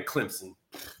 Clemson.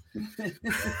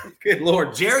 Good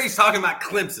Lord, Jerry's talking about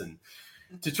Clemson.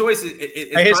 To Choice,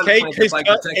 his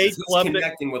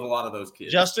connecting with a lot of those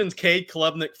kids. Justin's Cade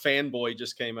Klubnik fanboy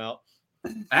just came out.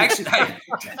 Actually,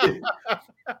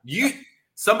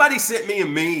 somebody sent me a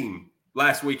meme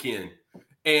last weekend,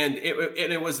 and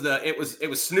it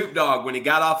was Snoop Dogg when he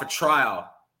got off a trial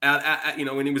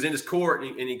when he was in his court,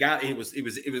 and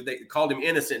they called him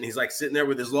innocent, and he's like sitting there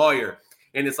with his lawyer,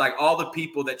 and it's like all the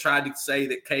people that tried to say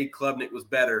that Cade Klubnik was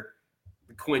better.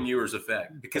 Quinn Ewers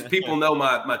effect, because people know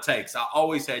my takes. I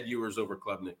always had Ewers over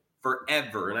Klubnik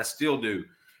forever, and I still do.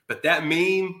 But that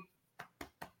meme,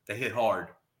 they hit hard.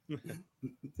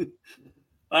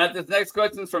 This next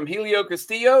question is from Helio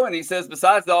Castillo, and he says,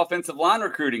 besides the offensive line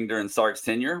recruiting during Sark's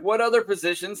tenure, what other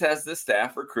positions has the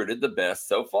staff recruited the best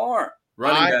so far?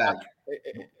 Running back,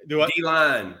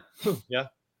 D-line, yeah,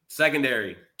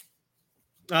 secondary.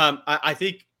 I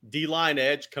think D-line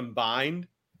edge combined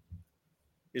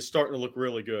is starting to look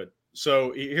really good.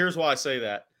 So here's why I say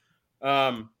that.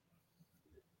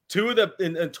 Two of the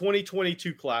in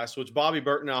 2022 class, which Bobby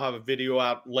Burton and I'll have a video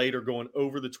out later going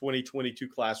over the 2022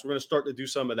 class. We're going to start to do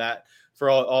some of that for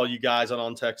all you guys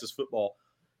on Texas football.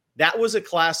 That was a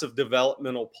class of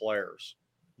developmental players.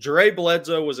 Jure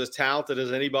Bledsoe was as talented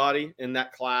as anybody in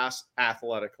that class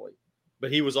athletically,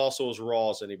 but he was also as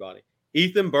raw as anybody.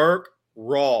 Ethan Burke,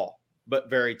 raw, but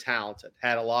very talented,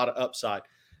 had a lot of upside.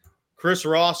 Chris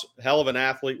Ross, hell of an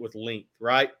athlete with length,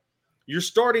 right? You're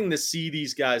starting to see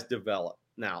these guys develop.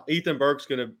 Now, Ethan Burke's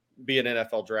going to be an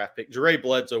NFL draft pick. Jure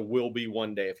Bledsoe will be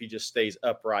one day if he just stays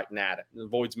upright and at it and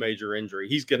avoids major injury.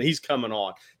 He's coming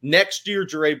on. Next year,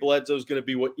 Jure Bledsoe is going to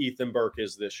be what Ethan Burke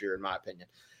is this year, in my opinion.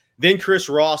 Then Chris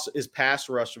Ross is pass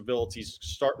rush ability. He's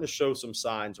starting to show some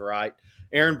signs, right?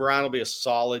 Aaron Brown will be a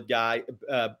solid guy,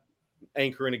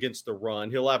 anchoring against the run.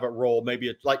 He'll have a role,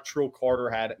 maybe like Trill Carter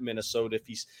had at Minnesota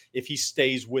if he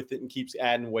stays with it and keeps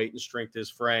adding weight and strength to his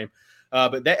frame.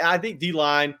 But I think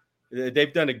D-line,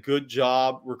 they've done a good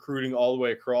job recruiting all the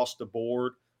way across the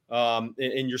board. And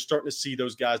you're starting to see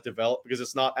those guys develop, because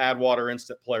it's not add water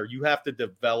instant player. You have to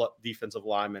develop defensive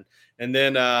linemen. And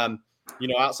then,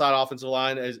 outside offensive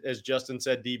line, as Justin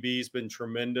said, DB has been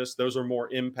tremendous. Those are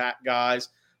more impact guys.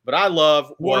 But I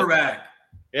love quarterback.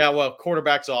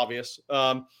 Quarterback's obvious.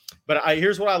 But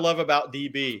here's what I love about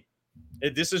DB.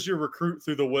 This is your recruit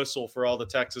through the whistle for all the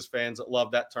Texas fans that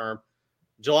love that term.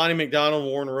 Jelani McDonald,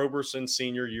 Warren Roberson,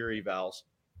 senior year evals.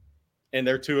 And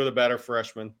they're two of the better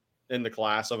freshmen in the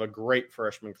class, of a great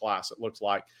freshman class, it looks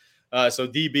like. So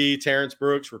DB, Terrence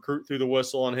Brooks, recruit through the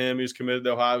whistle on him. He was committed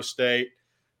to Ohio State.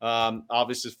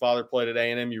 Obviously, his father played at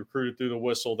A&M. You recruited through the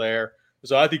whistle there.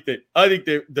 So I think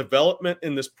the development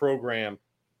in this program,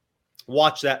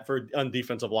 watch that on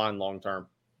defensive line long term.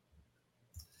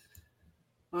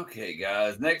 Okay,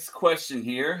 guys. Next question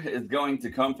here is going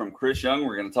to come from Chris Young.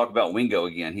 We're going to talk about Wingo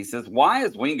again. He says, "Why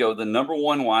is Wingo the number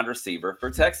one wide receiver for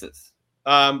Texas?"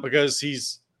 Because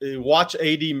watch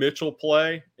AD Mitchell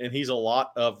play, and he's a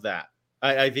lot of that.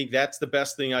 I think that's the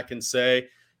best thing I can say.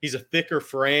 He's a thicker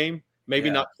frame, maybe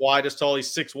not quite as tall.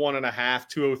 He's 6'1.5",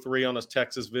 203 on his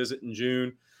Texas visit in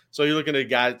June. So you're looking at a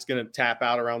guy that's going to tap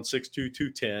out around 6'2",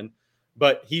 210.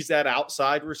 But he's that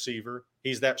outside receiver.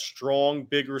 He's that strong,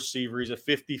 big receiver. He's a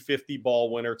 50-50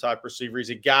 ball winner type receiver. He's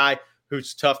a guy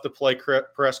who's tough to play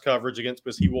press coverage against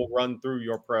because he will run through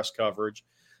your press coverage.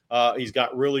 He's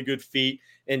got really good feet.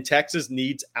 And Texas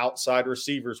needs outside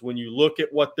receivers. When you look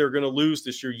at what they're going to lose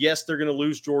this year, yes, they're going to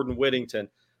lose Jordan Whittington,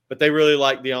 but they really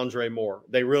like DeAndre Moore.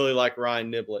 They really like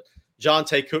Ryan Niblett.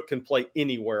 Jonte Cook can play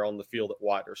anywhere on the field at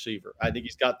wide receiver. I think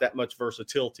he's got that much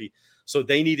versatility. So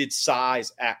they needed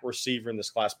size at receiver in this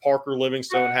class. Parker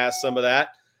Livingstone has some of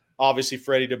that. Obviously,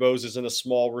 Freddie DeBose isn't a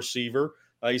small receiver.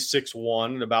 He's 6'1"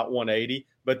 and about 180.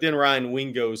 But then Ryan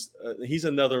Wingo's, he's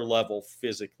another level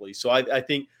physically. So I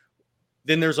think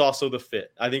then there's also the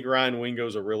fit. I think Ryan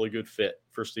Wingo's a really good fit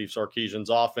for Steve Sarkisian's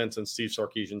offense and Steve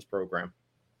Sarkisian's program.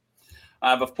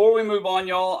 Before we move on,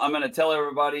 y'all, I'm going to tell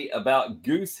everybody about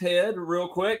Goosehead real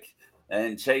quick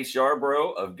and Chase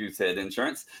Yarbrough of Goosehead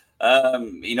Insurance.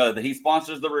 He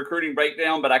sponsors the Recruiting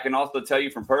Breakdown, but I can also tell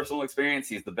you from personal experience,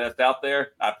 he's the best out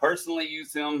there. I personally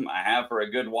use him. I have for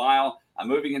a good while. I'm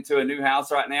moving into a new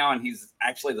house right now, and he's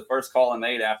actually the first call I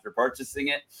made after purchasing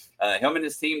it. Him and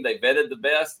his team, they vetted the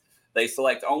best. They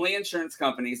select only insurance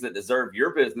companies that deserve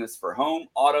your business for home,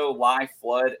 auto, life,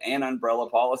 flood, and umbrella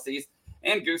policies.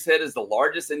 And Goosehead is the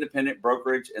largest independent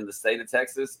brokerage in the state of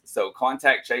Texas. So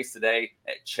contact Chase today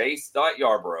at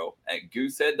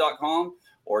chase.yarbrough@goosehead.com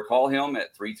or call him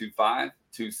at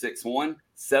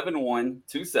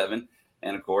 325-261-7127.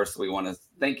 And, of course, we want to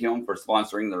thank him for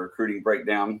sponsoring the Recruiting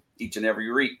Breakdown each and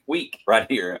every week right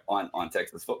here on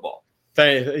Texas Football.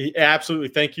 Absolutely.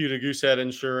 Thank you to Goosehead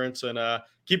Insurance. And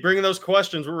keep bringing those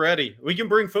questions. We're ready. We can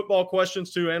bring football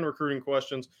questions, too, and recruiting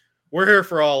questions. We're here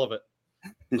for all of it.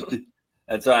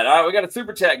 That's right. All right, we got a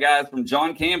super chat, guys, from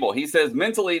John Campbell. He says,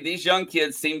 mentally, these young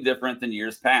kids seem different than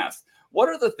years past. What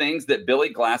are the things that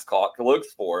Billy Glasscock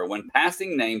looks for when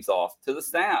passing names off to the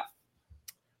staff?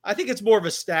 I think it's more of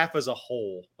a staff as a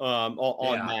whole on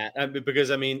that. Because,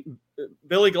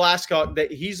 Billy Glasscock,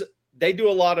 they do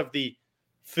a lot of the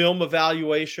film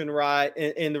evaluation, right?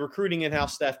 And the recruiting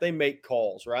in-house staff, they make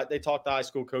calls, right? They talk to high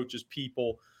school coaches,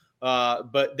 people,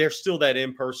 but there's still that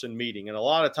in-person meeting. And a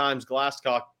lot of times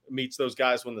Glasscock meets those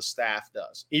guys when the staff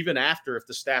does, even after if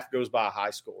the staff goes by high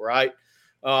school, right?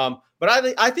 But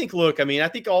I think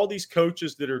all these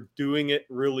coaches that are doing it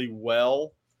really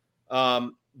well,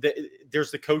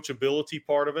 there's the coachability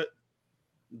part of it.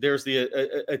 There's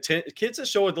the kids that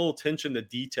show a little attention to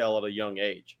detail at a young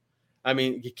age.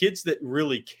 Kids that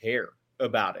really care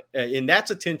about it. And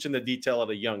that's attention to detail at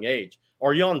a young age.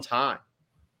 Are you on time?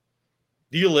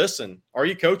 Do you listen? Are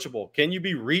you coachable? Can you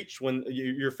be reached when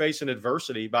you're facing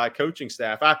adversity by a coaching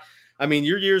staff?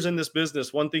 Your years in this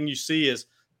business, one thing you see is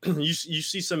you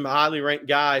see some highly ranked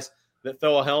guys that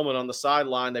throw a helmet on the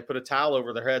sideline. They put a towel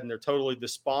over their head and they're totally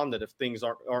despondent if things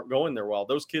aren't going their well.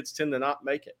 Those kids tend to not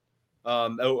make it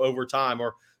over time,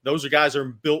 or those guys are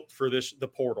built for the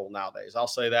portal nowadays. I'll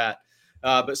say that.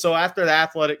 But so after the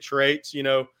athletic traits,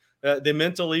 the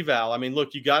mental eval.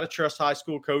 Look, you got to trust high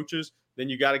school coaches. Then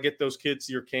you got to get those kids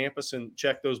to your campus and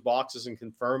check those boxes and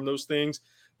confirm those things.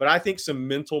 But I think some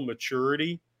mental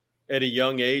maturity at a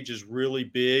young age is really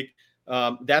big.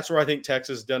 That's where I think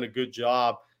Texas has done a good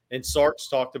job. And Sark's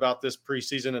talked about this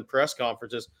preseason and press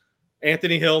conferences.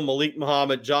 Anthony Hill, Malik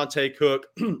Muhammad, Jonte Cook,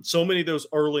 so many of those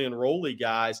early enrollee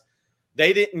guys,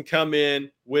 they didn't come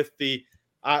in with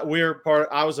I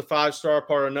was a 5-star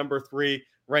part of number 3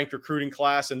 ranked recruiting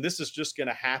class, and this is just going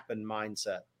to happen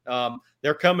mindset.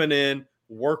 They're coming in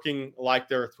working like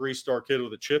they're a 3-star kid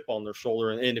with a chip on their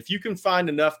shoulder. And if you can find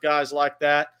enough guys like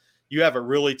that, you have a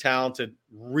really talented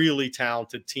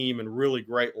team and really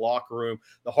great locker room.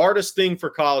 The hardest thing for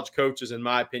college coaches, in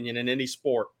my opinion, in any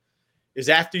sport, is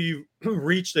after you've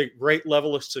reached a great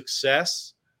level of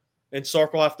success, and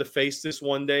Sark will have to face this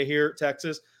one day here at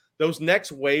Texas, those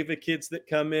next wave of kids that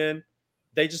come in,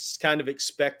 they just kind of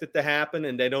expect it to happen,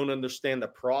 and they don't understand the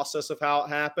process of how it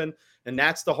happened. And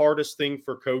that's the hardest thing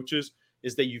for coaches,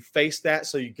 is that you face that.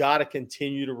 So you got to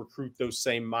continue to recruit those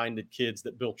same minded kids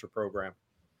that built your program.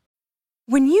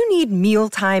 When you need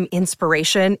mealtime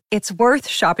inspiration, it's worth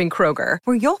shopping Kroger,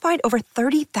 where you'll find over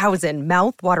 30,000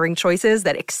 mouth-watering choices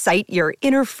that excite your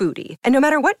inner foodie. And no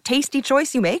matter what tasty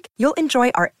choice you make, you'll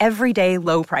enjoy our everyday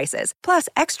low prices, plus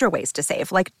extra ways to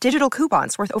save, like digital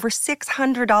coupons worth over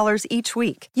 $600 each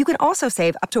week. You can also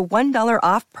save up to $1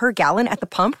 off per gallon at the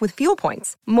pump with fuel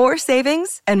points. More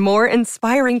savings and more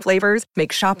inspiring flavors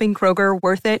make shopping Kroger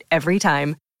worth it every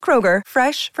time. Kroger,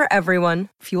 fresh for everyone.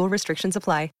 Fuel restrictions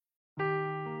apply.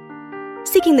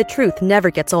 Seeking the truth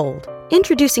never gets old.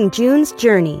 Introducing June's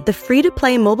Journey, the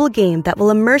free-to-play mobile game that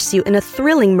will immerse you in a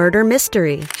thrilling murder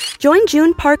mystery. Join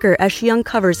June Parker as she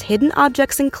uncovers hidden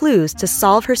objects and clues to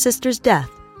solve her sister's death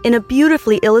in a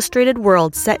beautifully illustrated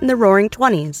world set in the Roaring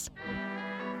 '20s.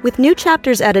 With new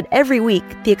chapters added every week,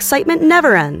 the excitement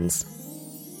never ends.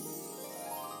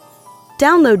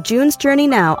 Download June's Journey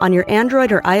now on your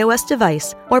Android or iOS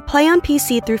device, or play on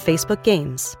PC through Facebook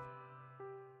Games.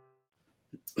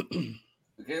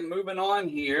 Okay, moving on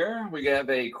here. We have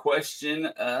a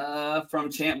question from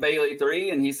Champ Bailey 3,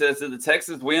 and he says, did the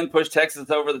Texas win push Texas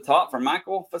over the top for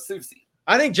Michael Fasusi?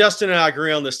 I think Justin and I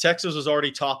agree on this. Texas was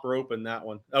already top rope in that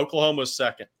one. Oklahoma's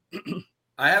second.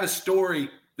 I have a story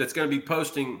that's going to be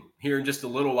posting here in just a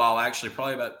little while, actually,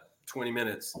 probably about 20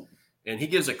 minutes. And he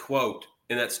gives a quote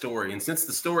in that story. And since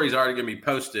the story is already going to be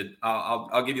posted,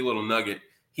 I'll give you a little nugget.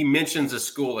 He mentions a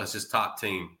school as his top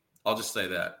team. I'll just say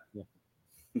that.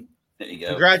 There you go.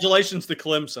 Congratulations to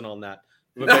Clemson on that.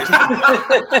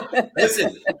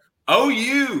 Listen,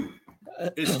 OU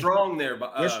is strong there,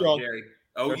 They're strong. Gary.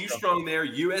 OU strong there.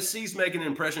 USC's making an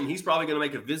impression. He's probably going to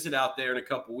make a visit out there in a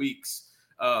couple weeks.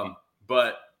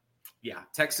 But, yeah,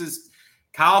 Texas,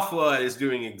 Kyle Flood is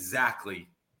doing exactly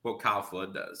what Kyle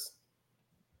Flood does.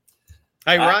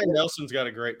 Hey, Ryan Nelson's got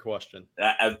a great question.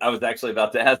 I was actually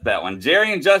about to ask that one.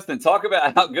 Jerry and Justin, talk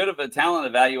about how good of a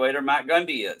talent evaluator Matt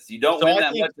Gundy is. You don't win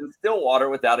that much in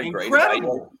Stillwater without a great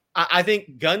evaluator. I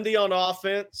think Gundy on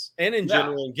offense and in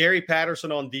general, and Gary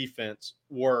Patterson on defense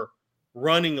were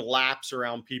running laps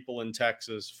around people in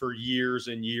Texas for years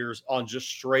and years on just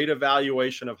straight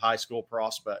evaluation of high school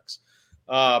prospects.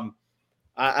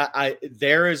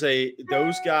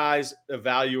 Those guys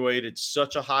evaluated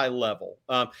such a high level.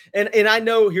 And I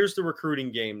know here's the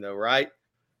recruiting game though, right?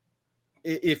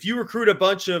 If you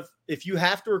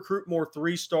have to recruit more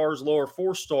 3 stars, lower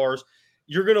 4 stars,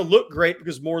 you're going to look great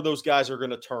because more of those guys are going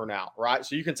to turn out, right?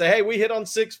 So you can say, hey, we hit on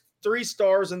 6 3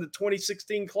 stars in the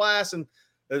 2016 class and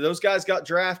those guys got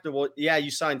drafted. Well, yeah, you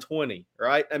signed 20,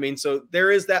 right? I mean, so there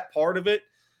is that part of it,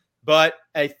 but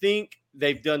I think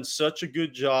they've done such a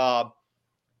good job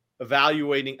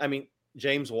evaluating. I mean,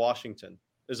 James Washington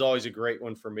is always a great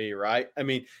one for me, right? I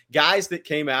mean, guys that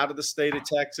came out of the state of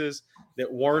Texas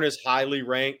that weren't as highly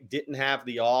ranked, didn't have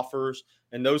the offers,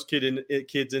 and those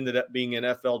kids ended up being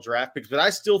NFL draft picks. But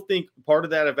I still think part of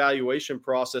that evaluation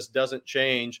process doesn't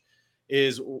change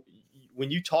is when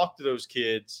you talk to those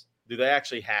kids, do they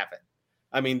actually have it?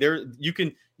 I mean, you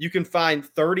can find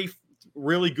 30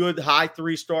 really good high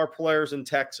 3-star players in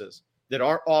Texas that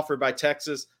aren't offered by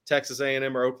Texas, Texas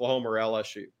A&M, or Oklahoma or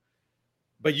LSU.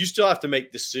 But you still have to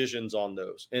make decisions on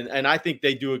those. And I think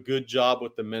they do a good job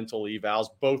with the mental evals,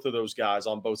 both of those guys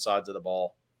on both sides of the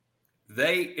ball.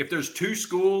 If there's 2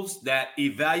 schools that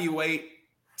evaluate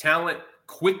talent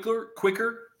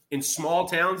quicker in small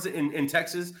towns in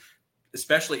Texas,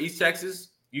 especially East Texas,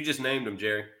 you just named them,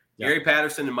 Jerry. Yeah. Gary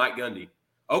Patterson and Mike Gundy.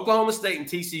 Oklahoma State and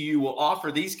TCU will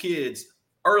offer these kids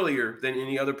earlier than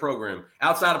any other program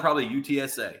outside of probably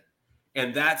UTSA.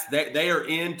 And they are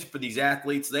in for these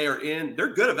athletes. They're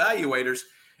good evaluators.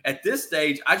 At this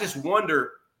stage, I just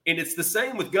wonder, and it's the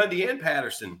same with Gundy and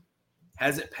Patterson.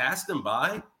 Has it passed them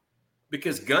by?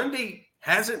 Because Gundy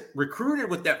hasn't recruited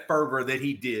with that fervor that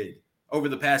he did over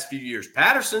the past few years.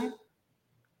 Patterson,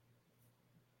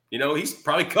 he's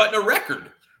probably cutting a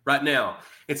record right now.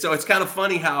 And so it's kind of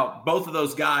funny how both of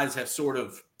those guys have sort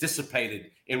of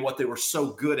dissipated in what they were so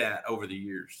good at over the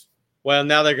years. Well,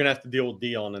 now they're going to have to deal with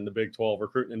Dion in the Big 12,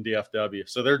 recruiting in DFW.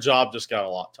 So their job just got a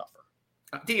lot tougher.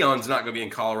 Dion's not going to be in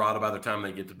Colorado by the time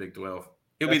they get to Big 12.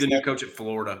 He'll be the new coach at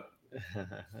Florida.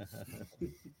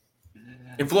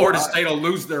 And Florida State will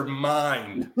lose their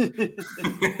mind.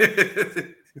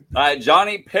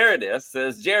 Johnny Paradis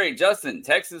says, Jerry, Justin,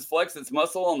 Texas flexed its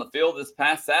muscle on the field this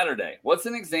past Saturday. What's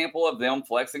an example of them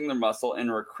flexing their muscle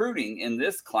in recruiting in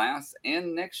this class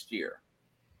and next year?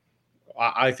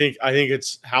 I think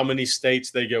it's how many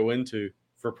states they go into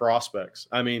for prospects.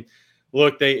 I mean,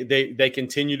 look, they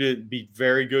continue to be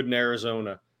very good in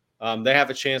Arizona. They have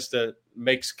a chance to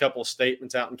make a couple of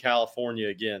statements out in California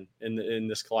again in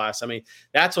this class. I mean,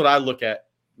 that's what I look at.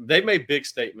 They've made big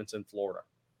statements in Florida.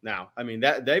 now. I mean,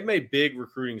 that they've made big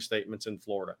recruiting statements in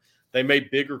Florida. They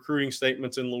made big recruiting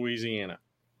statements in Louisiana.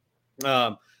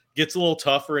 Gets a little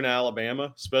tougher in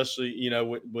Alabama, especially,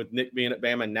 with Nick being at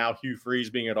Bama and now Hugh Freeze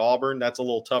being at Auburn. That's a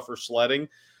little tougher sledding.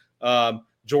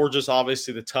 Georgia's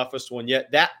obviously the toughest one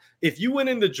yet. That if you went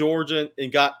into Georgia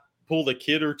and pulled a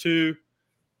kid or two,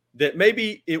 that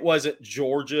maybe it wasn't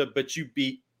Georgia, but you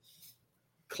beat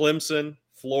Clemson,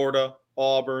 Florida,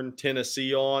 Auburn,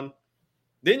 Tennessee on,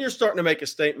 then you're starting to make a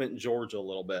statement in Georgia a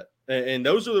little bit. And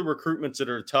those are the recruitments that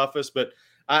are toughest. But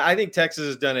I think Texas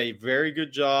has done a very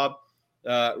good job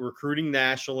recruiting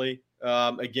nationally.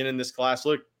 Again, in this class,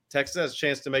 look, Texas has a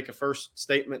chance to make a first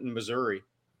statement in Missouri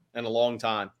in a long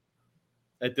time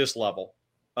at this level.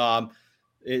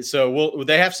 So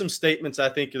they have some statements I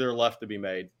think that are left to be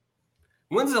made.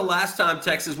 When's the last time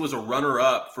Texas was a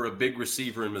runner-up for a big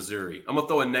receiver in Missouri? I'm going to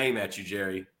throw a name at you,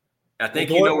 Jerry. I think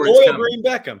you know where it's coming. Green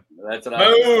Beckham. That's what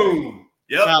Boom.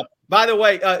 Yep. By the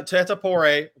way, Teta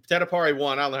Pore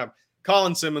won. I don't know how.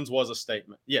 Colin Simmons was a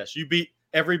statement. Yes, you beat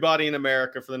everybody in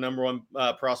America for the number one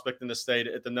prospect in the state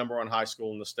at the number one high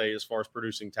school in the state as far as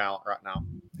producing talent right now.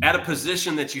 At a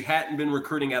position that you hadn't been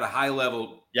recruiting at a high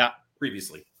level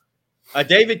previously.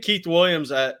 David Keith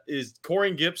Williams is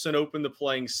Corian Gibson open to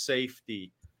playing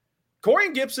safety.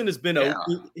 Corian Gibson has been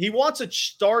he wants to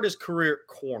start his career at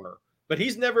corner, but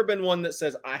he's never been one that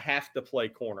says, I have to play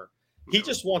corner. He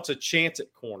just wants a chance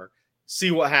at corner.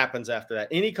 See what happens after that.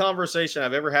 Any conversation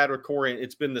I've ever had with Corian,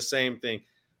 it's been the same thing.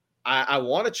 I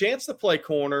want a chance to play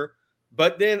corner,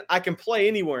 but then I can play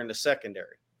anywhere in the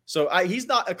secondary. So he's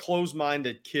not a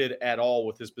closed-minded kid at all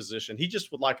with his position. He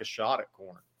just would like a shot at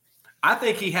corner. I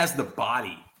think he has the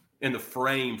body and the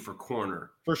frame for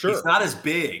corner. For sure. He's not as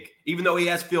big, even though he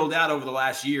has filled out over the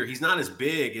last year. He's not as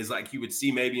big as like you would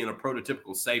see maybe in a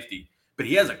prototypical safety, but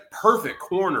he has a perfect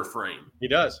corner frame. He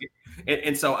does.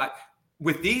 And so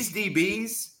with these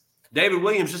DBs, David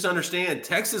Williams, just understand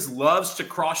Texas loves to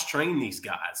cross-train these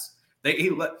guys.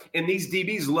 And these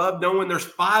DBs love knowing there's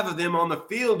 5 of them on the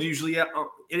field usually at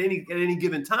any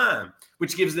given time,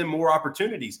 which gives them more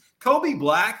opportunities. Kobe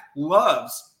Black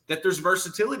loves that there's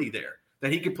versatility there,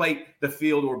 that he could play the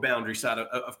field or boundary side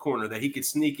of corner, that he could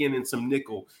sneak in some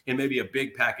nickel and maybe a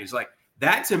big package. Like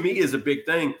that to me is a big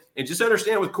thing. And just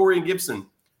understand with Corian Gibson,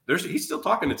 he's still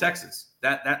talking to Texas.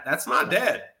 That's not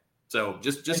dead. So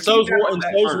just so's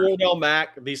Wardell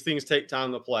Mack. These things take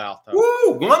time to play out.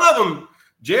 Woo! One of them,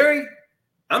 Jerry,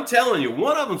 I'm telling you,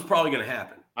 one of them's probably going to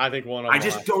happen. I think one of them. I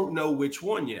just don't know which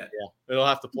one yet. Yeah, it'll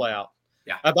have to play out.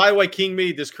 Yeah. By the way, King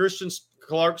Meade, does Christian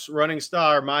Clark's running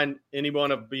star remind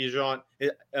anyone of Bijan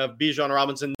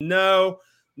Robinson? No,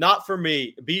 not for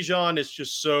me. Bijan is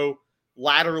just so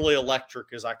laterally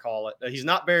electric, as I call it. He's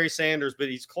not Barry Sanders, but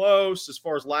he's close as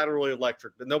far as laterally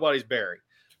electric, but nobody's Barry.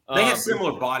 They have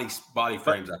similar body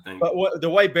frames, I think. But the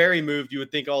way Barry moved, you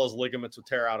would think all his ligaments would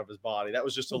tear out of his body. That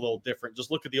was just a little different. Just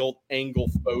look at the old angle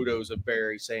photos of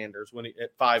Barry Sanders when he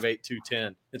at 5'8",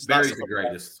 210. It's Barry's the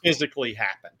greatest. Physically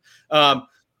happen.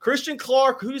 Christian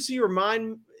Clark, who does he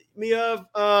remind me of?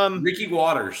 Ricky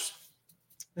Waters.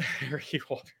 Ricky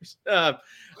Waters.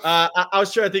 I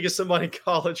was trying to think of somebody in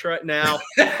college right now.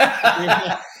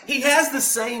 He has the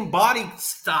same body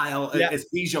style as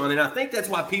Bijan, and I think that's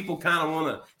why people kind of want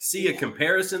to see a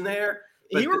comparison there.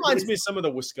 He reminds me of some of the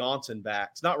Wisconsin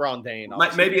backs, not Ron Dane.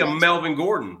 Maybe a Melvin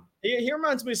Gordon. He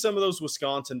reminds me of some of those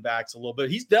Wisconsin backs a little bit.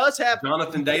 He does have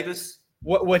Jonathan Davis.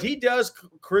 What he does,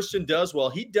 Christian does well.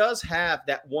 He does have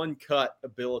that one cut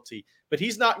ability, but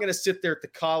he's not going to sit there at the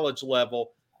college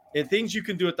level. And things you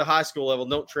can do at the high school level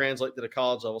don't translate to the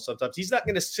college level sometimes. He's not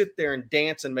going to sit there and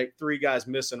dance and make 3 guys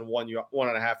miss in a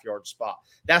 1.5 yard spot.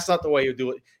 That's not the way he'll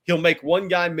do it. He'll make one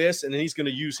guy miss, and then he's going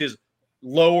to use his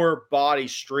lower body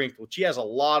strength, which he has a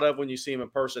lot of when you see him in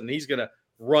person, and he's going to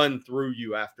run through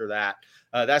you after that.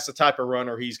 That's the type of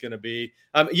runner he's going to be.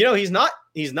 He's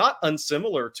not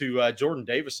unsimilar to Jordan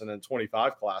Davison in the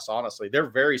 25 class, honestly. They're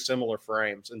very similar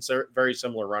frames and very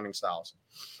similar running styles.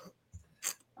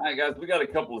 All right, guys, we got a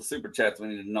couple of super chats we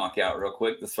need to knock out real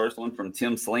quick. This first one from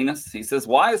Tim Salinas. He says,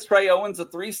 why is Trey Owens a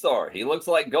 3-star? He looks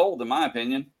like gold, in my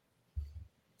opinion.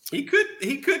 He could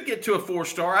get to a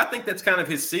 4-star. I think that's kind of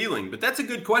his ceiling, but that's a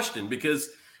good question because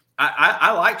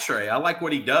I like Trey. I like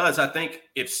what he does. I think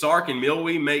if Sark and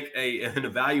Milwee make an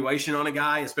evaluation on a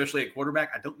guy, especially at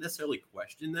quarterback, I don't necessarily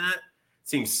question that. It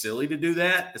seems silly to do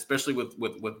that, especially with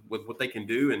what they can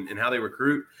do and how they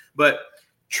recruit. But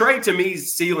Trey, to me,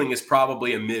 ceiling is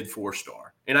probably a mid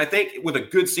 4-star. And I think with a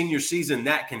good senior season,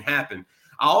 that can happen.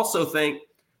 I also think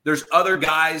there's other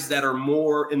guys that are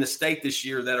more in the state this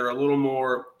year that are a little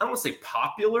more, I don't want to say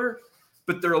popular,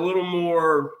 but they're a little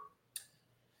more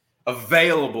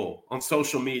available on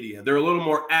social media. They're a little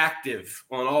more active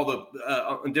on all the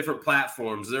on different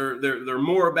platforms. They're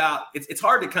more about. It's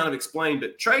hard to kind of explain,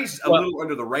 but Trey's a little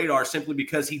under the radar simply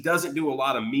because he doesn't do a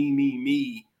lot of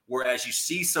me. Whereas you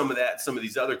see some of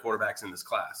these other quarterbacks in this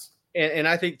class. And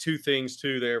I think two things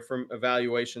too there from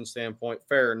evaluation standpoint,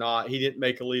 fair or not, he didn't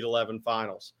make Elite 11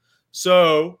 finals.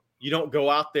 So you don't go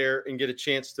out there and get a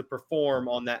chance to perform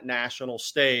on that national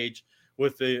stage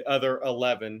with the other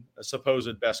 11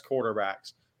 supposed best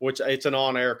quarterbacks, which it's an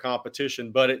on-air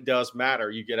competition, but it does matter.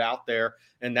 You get out there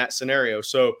in that scenario.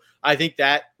 So I think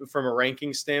that from a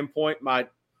ranking standpoint might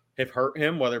have hurt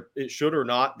him, whether it should or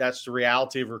not. That's the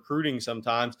reality of recruiting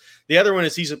sometimes. The other one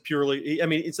is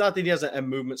it's not that he doesn't have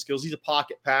movement skills. He's a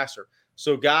pocket passer.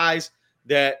 So guys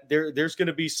that there's going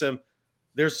to be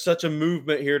there's such a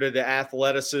movement here to the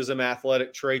athleticism,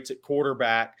 athletic traits at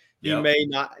quarterback. He may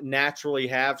not naturally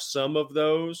have some of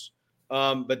those,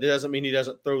 but that doesn't mean he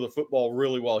doesn't throw the football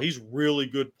really well. He's a really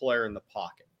good player in the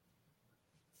pocket.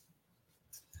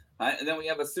 And then we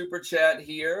have a super chat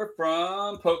here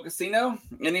from Poke Casino.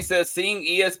 And he says, seeing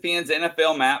ESPN's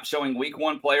NFL map showing week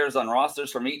 1 players on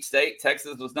rosters from each state,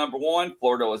 Texas was number 1,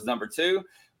 Florida was number 2.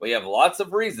 We have lots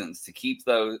of reasons to keep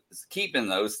in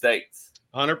those states.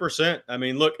 100%. I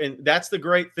mean, look, and that's the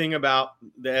great thing about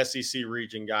the SEC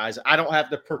region, guys. I don't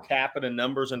have the per capita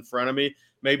numbers in front of me.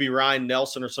 Maybe Ryan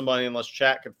Nelson or somebody in this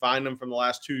chat could find them from the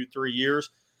last 2-3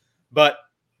 years. But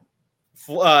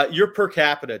your per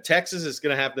capita, Texas is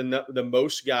going to have the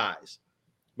most guys.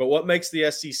 But what makes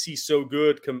the SEC so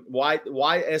good?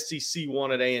 Why SEC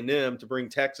wanted A&M to bring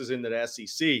Texas into the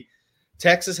SEC?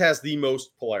 Texas has the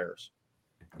most players.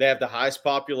 They have the highest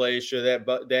population. They're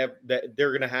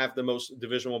going to have the most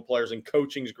Division I players, and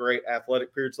coaching's great.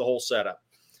 Athletic periods, the whole setup.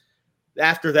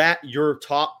 After that, your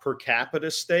top per capita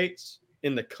states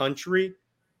in the country,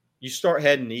 you start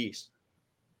heading east.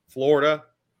 Florida,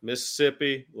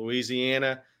 Mississippi,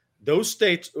 Louisiana, those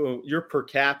states, your per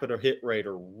capita hit rate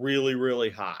are really, really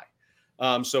high.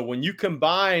 So when you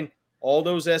combine all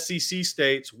those SEC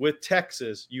states with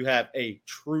Texas, you have a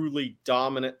truly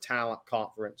dominant talent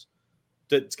conference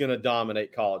that's going to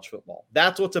dominate college football.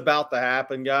 That's what's about to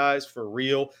happen, guys, for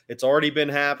real. It's already been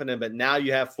happening, but now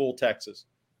you have full Texas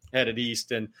headed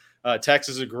east. And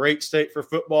Texas is a great state for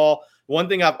football. One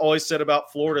thing I've always said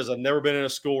about Florida is I've never been in a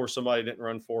school where somebody didn't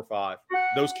run 4.5.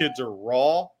 Those kids are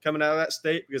raw coming out of that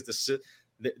state because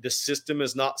the system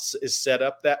is set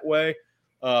up that way.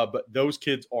 But those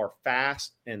kids are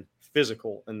fast and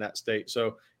physical in that state.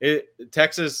 So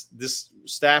Texas, this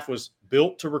staff was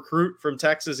built to recruit from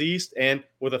Texas East and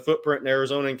with a footprint in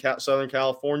Arizona and Southern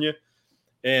California.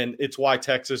 And it's why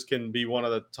Texas can be one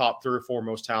of the top 3 or 4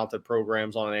 most talented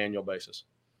programs on an annual basis.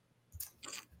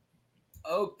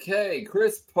 Okay.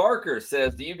 Chris Parker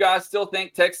says, do you guys still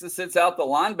think Texas sits out the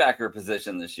linebacker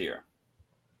position this year?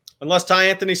 Unless Ty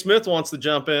Anthony Smith wants to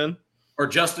jump in. Or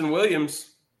Justin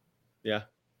Williams. Yeah.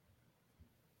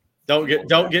 Don't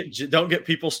get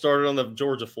people started on the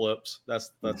Georgia flips.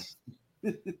 That's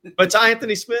but Ty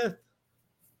Anthony Smith.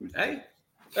 Hey.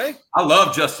 I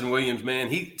love Justin Williams, man.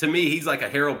 To me, he's like a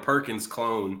Harold Perkins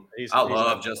clone. I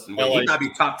love Justin Williams. He might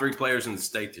be top 3 players in the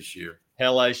state this year.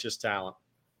 Hellacious talent.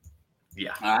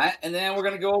 Yeah. All right. And then we're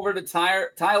going to go over to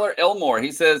Tyler Elmore.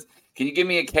 He says, can you give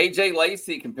me a KJ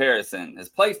Lacey comparison? His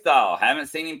play style. Haven't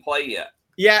seen him play yet.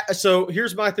 Yeah. So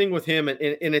here's my thing with him. And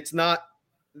it's not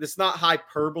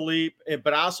hyperbole,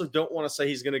 but I also don't want to say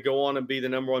he's going to go on and be the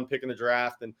number 1 pick in the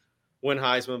draft and win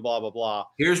Heisman, blah, blah, blah.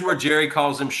 Here's where Jerry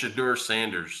calls him Shedeur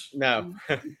Sanders. No.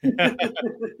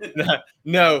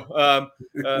 No.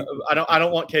 I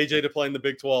don't want KJ to play in the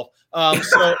Big 12.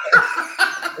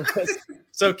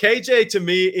 So KJ, to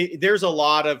me, there's a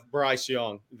lot of Bryce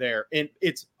Young there. And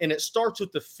it starts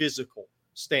with the physical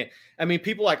stand. I mean,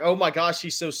 people are like, oh my gosh,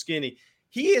 he's so skinny.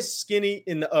 He is skinny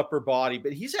in the upper body,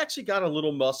 but he's actually got a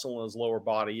little muscle in his lower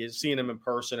body. You've seen him in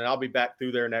person, and I'll be back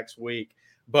through there next week.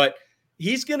 But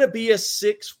he's going to be a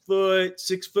 6 foot,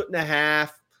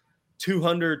 6.5,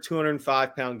 200,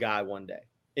 205 pound guy one day.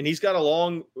 And he's got a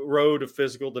long road of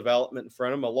physical development in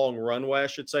front of him, a long runway, I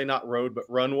should say, not road, but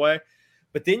runway.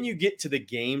 But then you get to the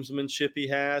gamesmanship he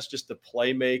has, just the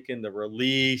playmaking, the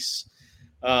release,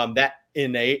 that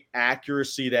innate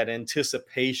accuracy, that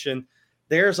anticipation.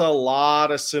 There's a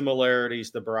lot of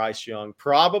similarities to Bryce Young.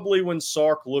 Probably when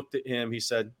Sark looked at him, he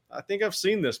said, I think I've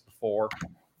seen this before.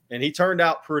 And he turned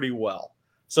out pretty well.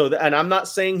 And I'm not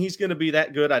saying he's going to be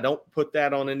that good. I don't put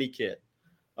that on any kid.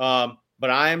 But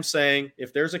I am saying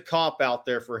if there's a comp out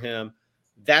there for him,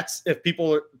 that's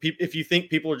if you think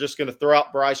people are just going to throw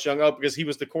out Bryce Young because he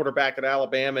was the quarterback at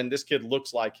Alabama and this kid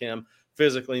looks like him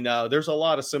physically, no. There's a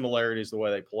lot of similarities the way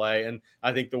they play, and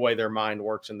I think the way their mind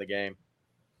works in the game.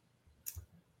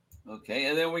 Okay,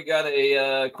 and then we got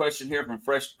a question here from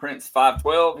Fresh Prince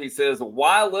 512. He says,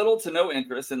 why little to no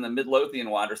interest in the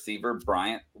Midlothian wide receiver,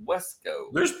 Bryant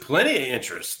Wesco? There's plenty of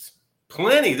interest.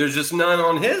 Plenty. There's just none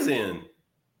on his end.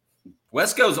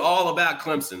 Wesco's all about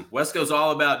Clemson. Wesco's all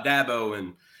about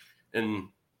Dabo and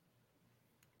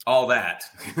all that.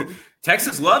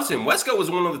 Texas loves him. Wesco was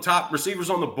one of the top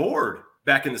receivers on the board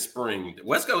back in the spring.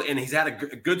 Wesco, and he's had a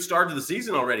good start to the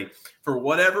season already. For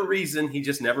whatever reason, he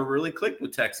just never really clicked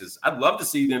with Texas. I'd love to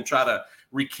see them try to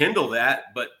rekindle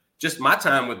that, but just my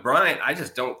time with Bryant, I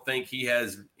just don't think he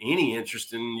has any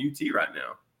interest in UT right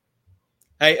now.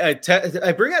 Hey,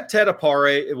 I bring up Ted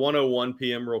Apare at 1:01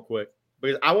 p.m. real quick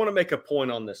because I want to make a point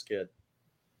on this kid.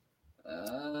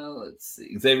 Let's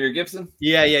see. Xavier Gibson?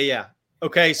 Yeah.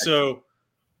 Okay, so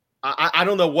I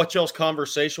don't know what y'all's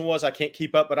conversation was. I can't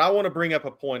keep up, but I want to bring up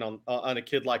a point on a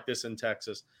kid like this in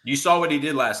Texas. You saw what he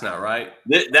did last night, right?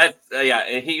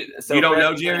 So you don't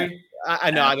know, Jerry? I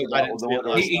know. I didn't see it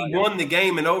last night. He won the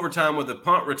game in overtime with a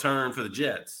punt return for the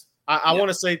Jets. I want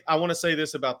to say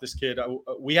this about this kid.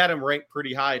 We had him ranked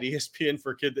pretty high at ESPN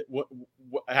for a kid that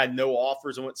had no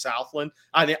offers and went Southland.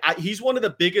 He's one of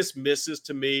the biggest misses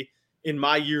to me in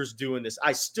my years doing this.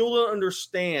 I still don't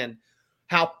understand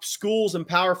how schools and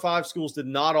Power 5 schools did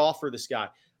not offer this guy.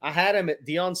 I had him at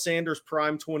Deion Sanders'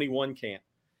 Prime 21 camp,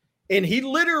 and he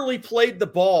literally played the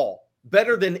ball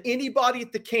better than anybody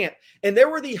at the camp. And there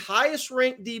were the highest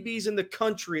ranked DBs in the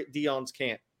country at Deion's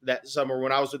camp that summer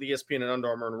when I was with ESPN and Under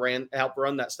Armour and helped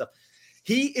run that stuff.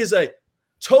 He is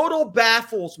totally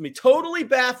baffles me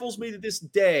to this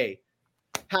day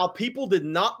how people did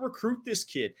not recruit this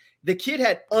kid. The kid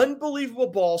had unbelievable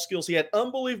ball skills. He had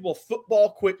unbelievable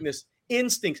football quickness,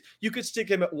 instincts. You could stick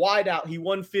him at wide out. He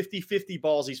won 50-50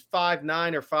 balls. He's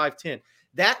 5'9" or 5'10".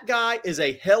 That guy is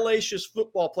a hellacious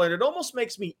football player. It almost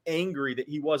makes me angry that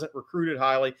he wasn't recruited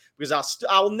highly because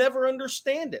I'll never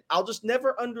understand it. I'll just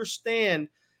never understand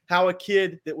how a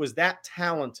kid that was that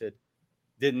talented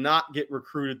did not get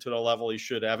recruited to the level he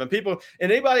should have. And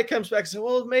anybody comes back and says,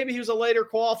 well, maybe he was a later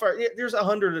qualifier. There's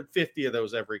 150 of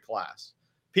those every class.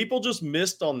 People just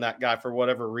missed on that guy for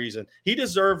whatever reason. He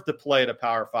deserved to play at a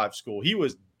Power 5 school. He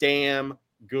was damn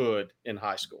good in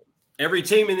high school. Every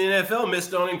team in the NFL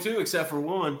missed on him too, except for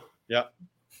one. Yep.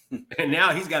 And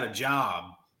now he's got a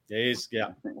job.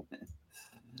 Yeah.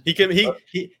 He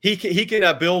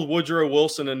can build Woodrow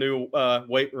Wilson a new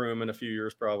weight room in a few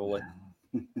years, probably.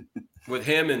 With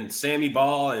him and Sammy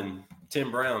Ball and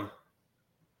Tim Brown.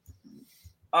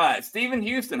 All right, Stephen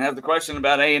Houston has a question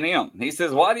about A&M. He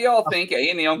says, why do y'all think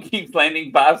A&M keeps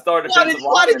landing 5-star defensive linemen?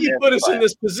 Why did you put us in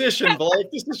this position,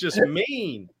 Blake? This is just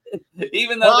mean.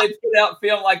 Even though they put out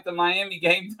film like the Miami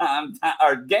game time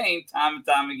and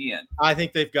time again. I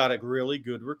think they've got a really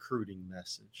good recruiting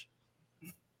message.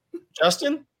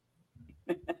 Justin?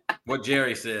 What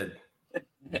Jerry said.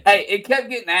 Hey, it kept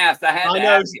getting asked. I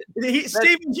know.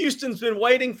 Stephen Houston's been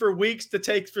waiting for weeks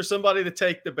for somebody to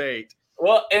take the bait.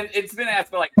 Well, and it's been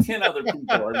asked by like 10 other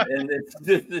people in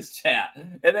this chat.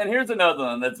 And then here's another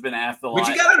one that's been asked a lot. But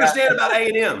you got to understand about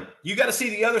A&M. You got to see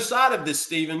the other side of this,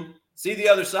 Stephen. See the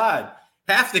other side.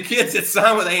 Half the kids that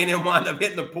signed with A&M wound up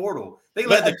hitting the portal. They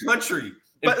led the country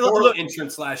in portal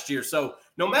entrance last year. So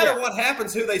no matter what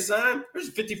happens, who they sign, there's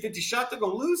a 50-50 shot they're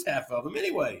going to lose half of them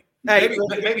anyway. Hey,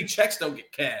 maybe checks don't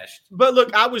get cashed. But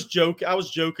look, I was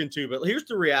joking too. But here's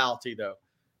the reality, though.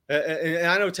 And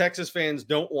I know Texas fans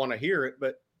don't want to hear it,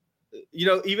 but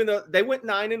even though they went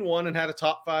 9-1 and had a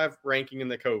top 5 ranking in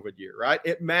the COVID year, right?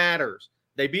 It matters.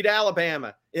 They beat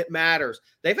Alabama. It matters.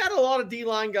 They've had a lot of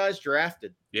D-line guys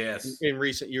drafted. Yes, in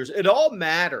recent years. It all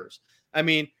matters. I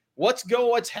mean,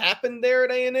 what's happened there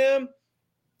at A&M?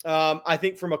 I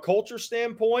think from a culture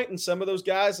standpoint, and a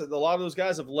lot of those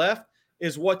guys have left,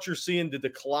 is what you're seeing the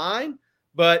decline.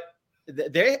 But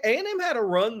A&M had a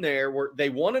run there where they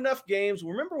won enough games.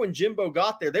 Remember when Jimbo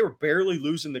got there, they were barely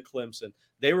losing to Clemson.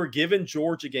 They were giving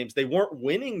Georgia games. They weren't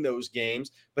winning those games,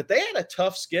 but they had a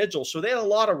tough schedule. So they had a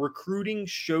lot of recruiting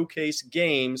showcase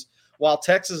games while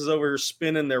Texas is over here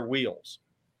spinning their wheels.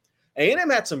 A&M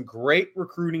had some great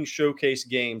recruiting showcase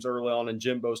games early on in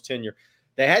Jimbo's tenure.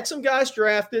 They had some guys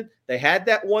drafted. They had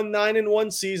that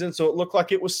 9-1 season, so it looked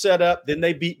like it was set up. Then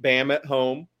they beat Bama at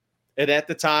home. And at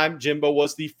the time, Jimbo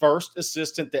was the first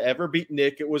assistant to ever beat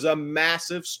Nick. It was a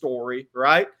massive story,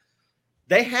 right?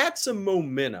 They had some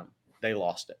momentum. They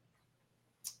lost it.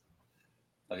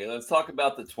 Okay, let's talk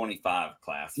about the 25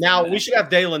 class. Now, we should have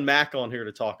Dalen Mack on here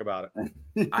to talk about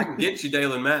it. I can get you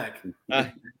Dalen Mack.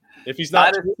 If he's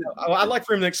not, Titus, I'd like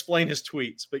for him to explain his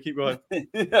tweets, but keep going.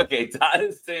 Okay,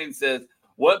 Titus Toon says,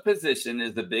 what position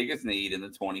is the biggest need in the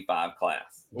 25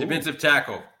 class? Defensive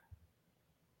tackle.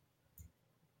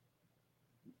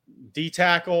 D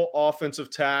tackle, offensive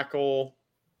tackle.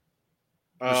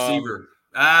 Receiver.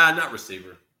 Not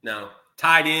receiver. No.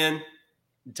 Tight end.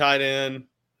 Tight end.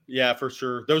 Yeah, for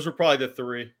sure. Those are probably the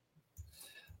three.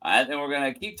 All right, then we're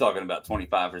going to keep talking about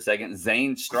 25 for a second.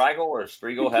 Zane Striegel or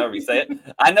Striegel, however you say it.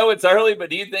 I know it's early, but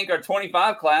do you think our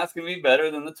 25 class can be better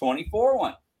than the 24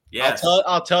 one? Yes.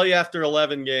 I'll tell you after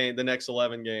the next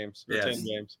 11 games or 10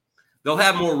 games. They'll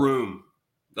have more room.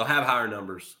 They'll have higher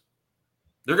numbers.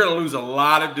 They're going to lose a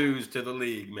lot of dues to the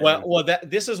league, man. Well,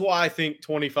 this is why I think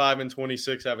 25 and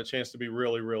 26 have a chance to be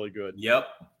really, really good. Yep.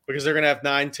 Because they're going to have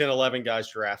 9, 10, 11 guys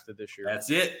drafted this year.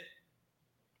 That's it.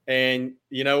 And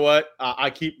you know what? I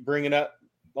keep bringing up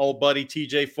old buddy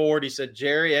TJ Ford. He said,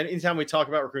 Jerry, anytime we talk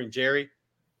about recruiting, Jerry,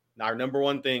 our number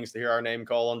one thing is to hear our name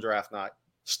call on draft night.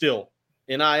 Still,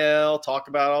 NIL, talk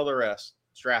about all the rest.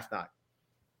 It's draft night.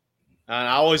 And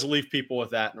I always leave people with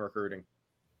that in recruiting.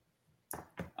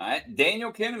 All right.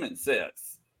 Daniel Kinnaman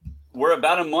says, we're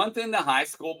about a month into high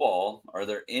school ball. Are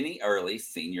there any early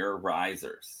senior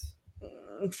risers?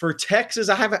 For Texas,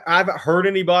 I haven't heard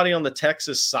anybody on the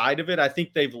Texas side of it. I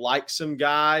think they've liked some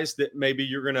guys that maybe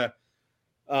you're going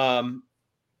to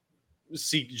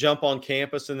see jump on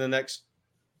campus in the next.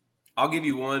 I'll give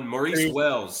you one. Maurice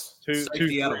Wells,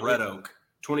 safety out of Red Oak,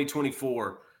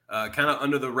 2024. Kind of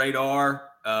under the radar.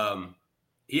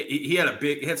 He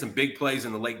had some big plays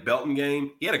in the Lake Belton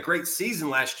game. He had a great season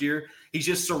last year. He's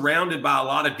just surrounded by a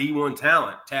lot of D1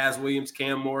 talent. Taz Williams,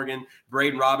 Cam Morgan,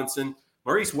 Braden Robinson.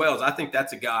 Maurice Wells, I think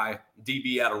that's a guy,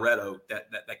 DB out of Red Oak,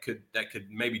 that could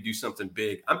maybe do something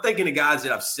big. I'm thinking of guys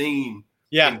that I've seen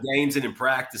in games and in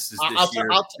practices this year.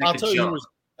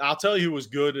 I'll tell you who was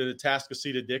good at the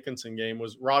Atascocita Dickinson game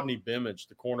was Rodney Bimage,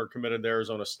 the corner committed to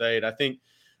Arizona State. I think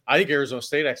Arizona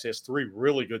State actually has 3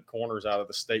 really good corners out of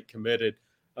the state committed.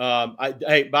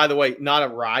 Hey, by the way, not a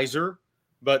riser,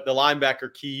 but the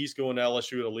linebacker Keys going to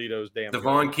LSU at Alito is damn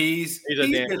Devon good. Keys, he's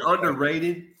been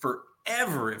underrated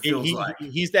forever, it feels like.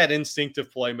 He's that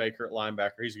instinctive playmaker at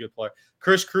linebacker. He's a good player.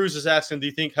 Chris Cruz is asking, do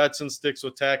you think Hudson sticks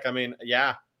with Tech? I mean,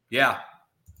 yeah. Yeah.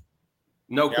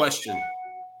 No question.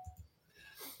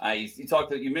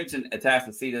 You mentioned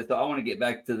Atascocita, so I want to get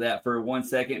back to that for 1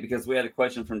 second because we had a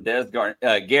question from Des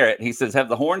Garrett. He says, have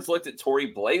the Horns looked at Tory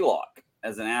Blaylock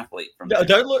as an athlete?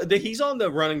 He's on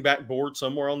the running back board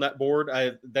somewhere on that board.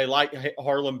 They like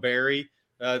Harlem Berry.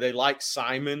 They like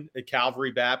Simon at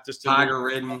Calvary Baptist. Tiger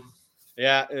Ridden.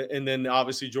 Yeah, and then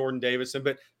obviously Jordan Davidson.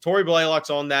 But Tory Blaylock's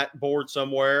on that board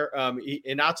somewhere.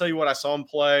 And I'll tell you what, I saw him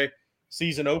play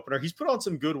season opener. He's put on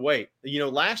some good weight.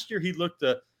 Last year he looked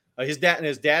his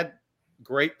dad,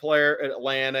 great player at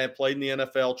Atlanta, played in the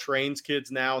NFL, trains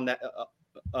kids now in that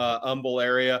Humble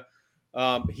area.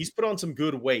 He's put on some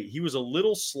good weight. He was a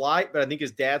little slight, but I think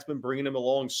his dad's been bringing him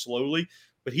along slowly.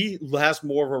 But he has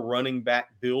more of a running back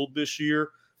build this year.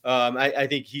 I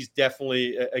think he's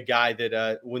definitely a guy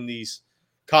that when these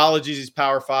colleges, these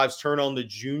Power Fives turn on the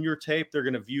junior tape, they're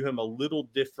going to view him a little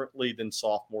differently than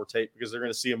sophomore tape because they're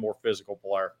going to see a more physical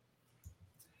player.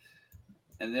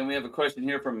 And then we have a question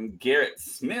here from Garrett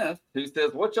Smith, who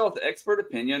says, what's y'all's expert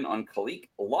opinion on Khalil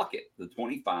Lockett, the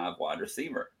 25 wide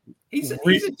receiver? He's a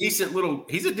decent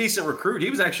recruit. He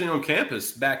was actually on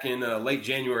campus back in late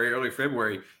January, early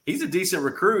February. He's a decent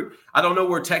recruit. I don't know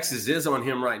where Texas is on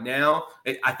him right now.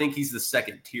 I think he's the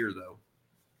second tier, though.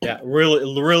 Yeah,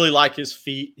 really like his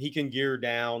feet. He can gear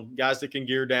down. Guys that can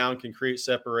gear down can create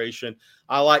separation.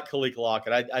 I like Khalil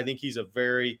Lockett. I think he's a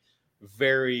very,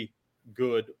 very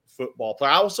good football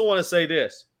player. I also want to say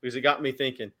this because it got me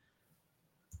thinking,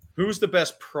 who's the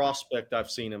best prospect I've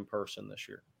seen in person this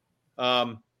year?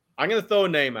 I'm going to throw a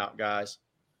name out, guys.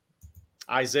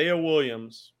 Isaiah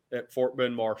Williams at Fort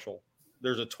Bend Marshall.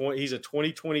 He's a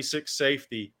 2026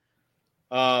 safety.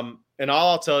 And all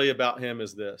I'll tell you about him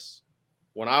is this.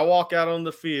 When I walk out on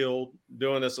the field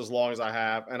doing this as long as I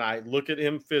have, and I look at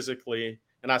him physically,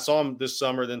 and I saw him this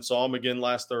summer, then saw him again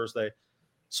last Thursday,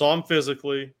 saw him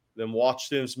physically, then watched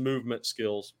his movement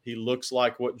skills. He looks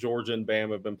like what Georgia and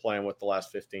Bama have been playing with the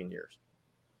last 15 years.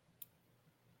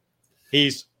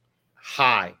 He's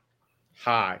high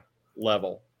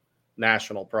level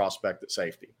national prospect at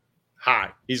safety.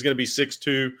 High. He's going to be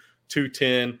 6'2",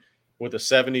 210 with a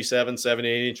 77,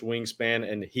 78-inch wingspan,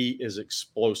 and he is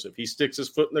explosive. He sticks his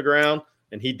foot in the ground,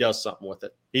 and he does something with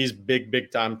it. He's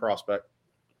big-time prospect.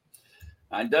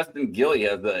 Dustin Gilly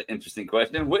has an interesting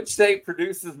question. Which state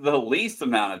produces the least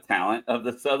amount of talent of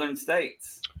the southern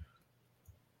states?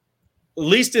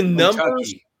 Least in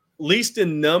numbers. least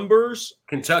in numbers.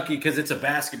 Kentucky, because it's a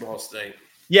basketball state.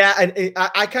 Yeah, and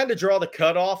I kind of draw the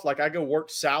cutoff. Like I go work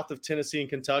south of Tennessee and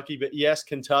Kentucky, but yes,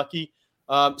 Kentucky.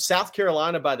 South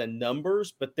Carolina by the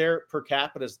numbers, but their per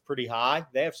capita is pretty high.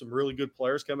 They have some really good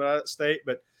players coming out of that state,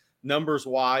 but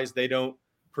numbers-wise, they don't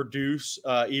produce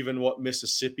even what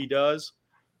Mississippi does.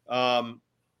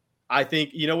 I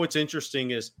think, what's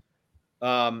interesting is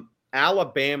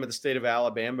Alabama, the state of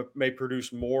Alabama, may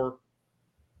produce more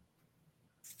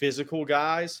physical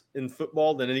guys in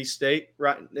football than any state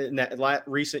right in that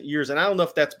recent years. And I don't know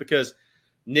if that's because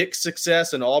Nick's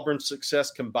success and Auburn's success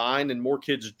combined and more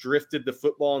kids drifted to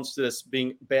football instead of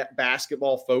being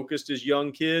basketball focused as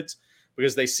young kids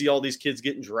because they see all these kids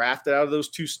getting drafted out of those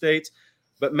two states.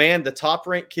 But, man, the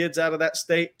top-ranked kids out of that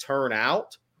state turn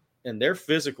out, and they're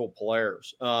physical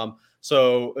players.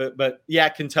 But, yeah,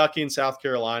 Kentucky and South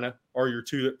Carolina are your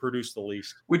two that produce the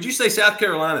least. Would you say South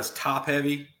Carolina's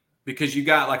top-heavy? Because you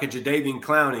got like a Jadeveon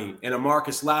Clowney and a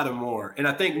Marcus Lattimore. And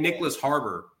I think Nicholas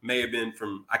Harbor may have been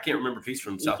from – I can't remember if he's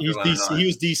from South Carolina. DC, he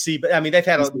was DC, but, I mean, they've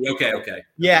had – Okay.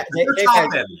 Yeah. They're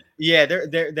top-heavy. Yeah,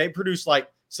 they produce like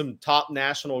some top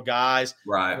national guys.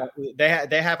 Right. They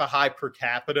have a high per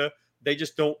capita. They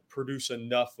just don't produce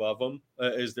enough of them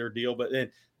is their deal.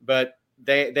 But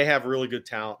they have really good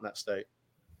talent in that state.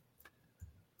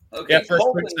 Okay. Yeah, first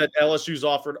pick said LSU's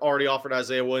already offered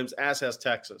Isaiah Williams, as has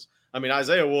Texas. I mean,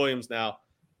 Isaiah Williams now,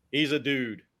 he's a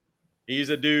dude. He's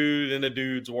a dude in a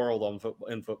dude's world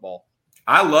in football.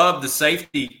 I love the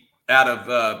safety out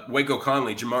of Waco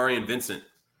Conley, Jamarian Vincent.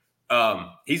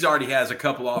 He's already has a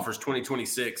couple offers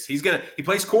 2026. He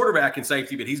plays quarterback and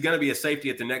safety, but he's going to be a safety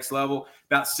at the next level.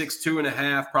 About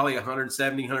 6'2.5", probably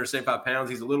 170, 175 pounds.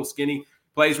 He's a little skinny,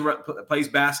 plays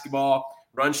basketball,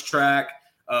 runs track.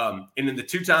 And in the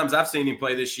 2 times I've seen him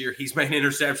play this year, he's made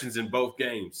interceptions in both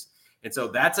games. And so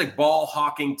that's a ball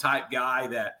hawking type guy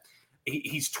that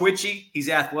he's twitchy. He's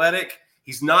athletic.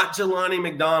 He's not Jelani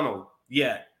McDonald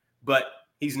yet, but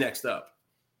he's next up.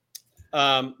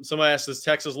 Somebody asked, does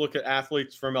Texas look at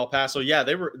athletes from El Paso? Yeah,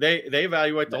 they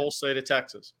evaluate the whole state of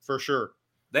Texas for sure.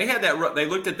 They had that. They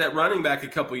looked at that running back a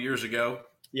couple of years ago.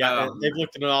 Yeah, they've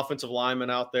looked at an offensive lineman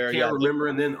out there. Can't remember.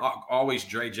 And then always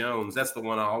Dre Jones. That's the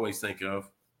one I always think of.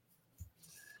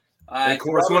 And of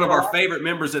course, one of our favorite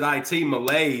members at IT,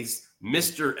 Malays,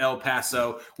 Mr. El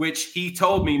Paso, which he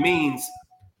told me means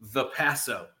the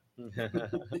Paso. All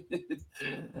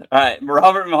right.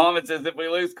 Robert Muhammad says, if we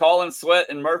lose Colin Sweat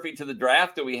and Murphy to the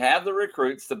draft, do we have the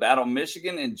recruits to battle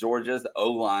Michigan and Georgia's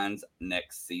O-lines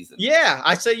next season? Yeah,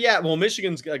 I say yeah. Well,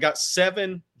 Michigan's got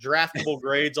 7 draftable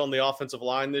grades on the offensive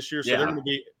line this year, so they're going to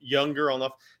be younger on the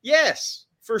 – yes,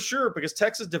 for sure, because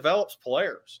Texas develops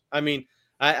players. I mean –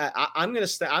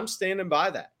 I'm standing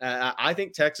by that. I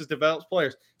think Texas develops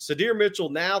players. Sadir Mitchell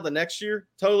now, the next year,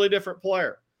 totally different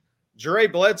player. Jure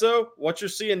Bledsoe, what you're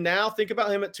seeing now, think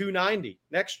about him at 290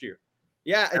 next year.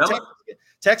 Yeah,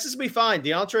 Texas will be fine.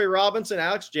 DeAndre Robinson,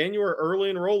 Alex January,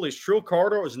 early enrollees. Trill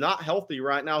Carter is not healthy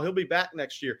right now. He'll be back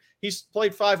next year. He's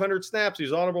played 500 snaps.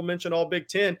 He's honorable mention all Big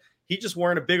Ten. He's just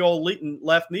wearing a big old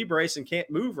left knee brace and can't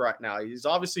move right now. He's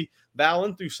obviously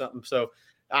battling through something. So,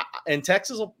 and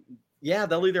Texas will – yeah,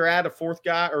 they'll either add a 4th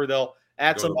guy or they'll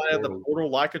add somebody at the portal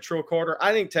like a Trill Carter.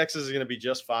 I think Texas is going to be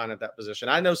just fine at that position.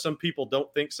 I know some people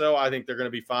don't think so. I think they're going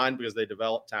to be fine because they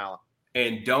develop talent.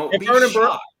 And don't be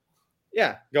shocked.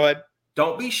 Yeah, go ahead.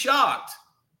 Don't be shocked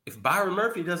if Byron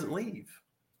Murphy doesn't leave.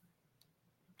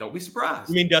 Don't be surprised.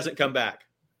 You mean doesn't come back?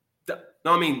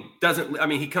 No,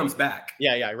 he comes back.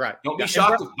 Yeah, right. Don't be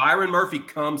shocked if Byron Murphy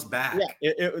comes back.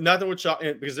 Yeah, nothing would shock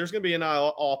because there's going to be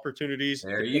NIL opportunities.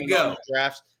 There you go.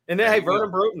 Drafts. And then, hey,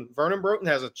 Vernon Broughton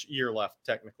has a year left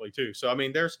technically too. So I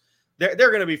mean, they're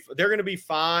going to be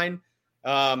fine.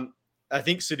 I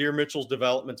think Sadir Mitchell's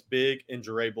development's big, and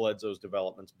Jure Bledsoe's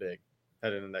development's big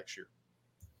heading into next year.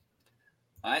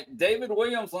 All right, David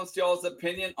Williams wants y'all's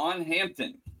opinion on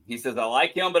Hampton. He says, I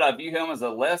like him, but I view him as a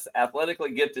less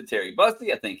athletically gifted Terry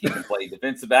Busty. I think he can play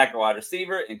defensive back or wide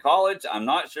receiver in college. I'm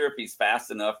not sure if he's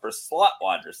fast enough for slot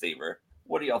wide receiver.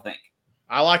 What do y'all think?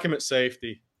 I like him at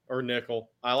safety or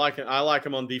nickel. I like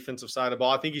him on defensive side of the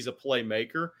ball. I think he's a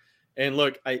playmaker. And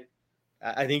look, I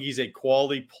think he's a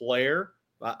quality player.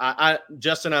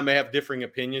 Justin and I may have differing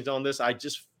opinions on this. I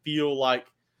just feel like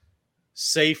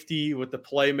safety with the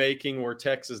playmaking where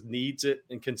Texas needs it,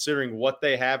 and considering what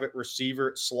they have at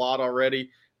receiver at slot already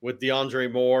with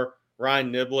DeAndre Moore, Ryan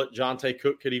Niblett, Jonte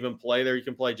Cook could even play there. You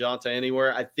can play Jonte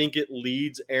anywhere. I think it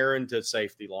leads Aaron to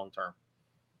safety long term.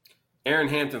 Aaron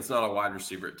Hampton's not a wide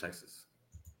receiver at Texas.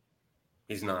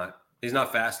 He's not. He's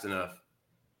not fast enough.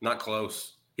 Not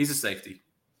close. He's a safety.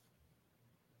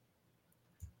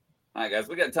 All right, guys,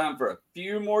 we got time for a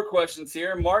few more questions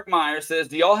here. Mark Meyer says,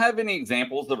 do y'all have any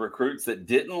examples of recruits that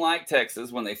didn't like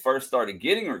Texas when they first started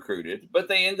getting recruited, but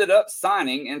they ended up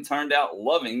signing and turned out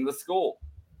loving the school?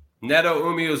 Neto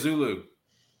Umeozulu.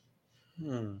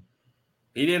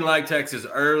 He didn't like Texas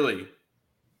early.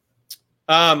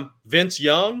 Vince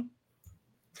Young.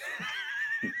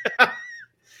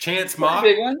 Chance Mock.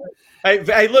 Big one.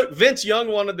 Hey, look, Vince Young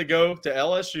wanted to go to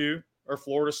LSU or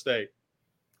Florida State.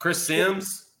 Chris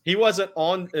Sims. He wasn't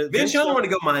on. Vince Young wanted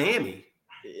to go Miami.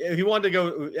 He wanted to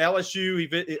go LSU.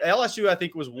 LSU, I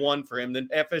think, was one for him. Then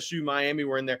FSU, Miami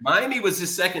were in there. Miami was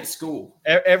his second school.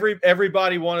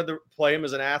 Everybody wanted to play him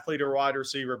as an athlete or wide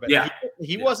receiver, but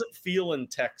he wasn't feeling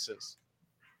Texas.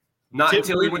 Not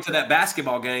until he went to that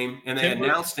basketball game, and they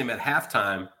announced him at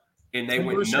halftime, and they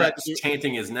went nuts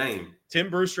chanting his name.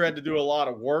 Tim Brewster had to do a lot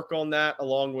of work on that,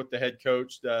 along with the head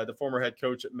coach, the former head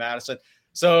coach at Madison.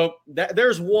 So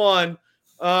there's one.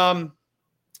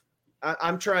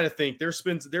 I'm trying to think. There's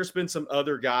been some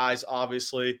other guys,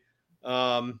 obviously.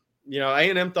 A&M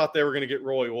thought they were going to get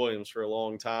Roy Williams for a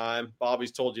long time.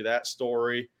 Bobby's told you that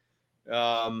story.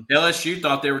 LSU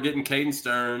thought they were getting Caden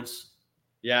Stearns.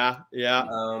 Yeah.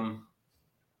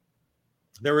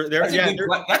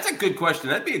 That's a good question.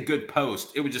 That'd be a good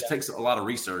post. It would just take a lot of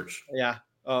research. Yeah.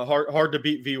 Hard to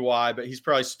beat VY, but he's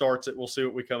probably starts it. We'll see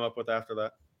what we come up with after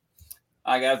that.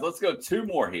 All right, guys, let's go two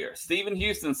more here. Stephen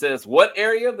Houston says, what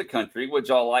area of the country would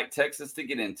y'all like Texas to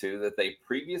get into that they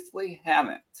previously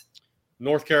haven't?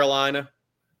 North Carolina,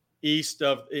 east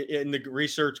of in the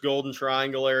Research Golden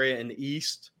Triangle area, and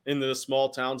east into the small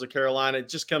towns of Carolina. It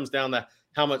just comes down to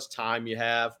how much time you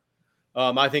have.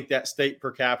 I think that state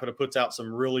per capita puts out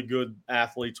some really good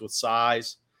athletes with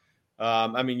size.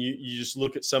 You just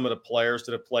look at some of the players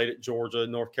that have played at Georgia,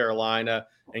 North Carolina,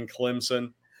 and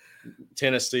Clemson.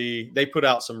 Tennessee, they put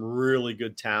out some really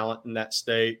good talent in that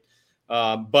state.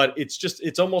 But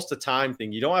it's almost a time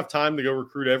thing. You don't have time to go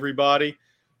recruit everybody.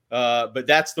 But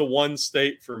that's the one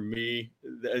state for me.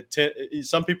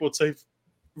 Some people would say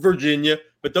Virginia,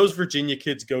 but those Virginia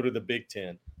kids go to the Big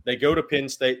Ten. They go to Penn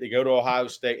State, they go to Ohio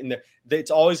State, and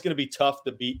it's always going to be tough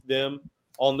to beat them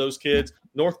on those kids.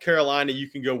 North Carolina, you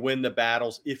can go win the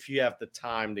battles if you have the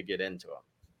time to get into them.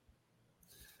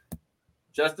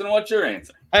 Justin, what's your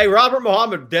answer? Hey, Robert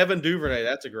Muhammad, Devin Duvernay.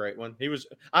 That's a great one.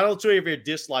 I don't know if he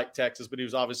disliked Texas, but he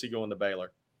was obviously going to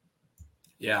Baylor.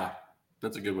 Yeah,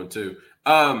 that's a good one too.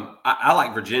 I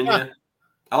like Virginia.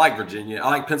 I like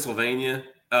Pennsylvania.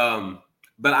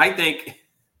 But I think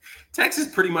Texas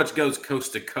pretty much goes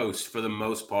coast to coast for the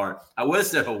most part. I would have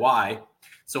said Hawaii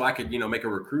so I could, make a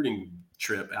recruiting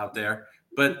trip out there.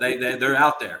 But they're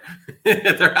out there.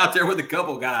 They're out there with a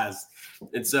couple guys.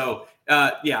 And so,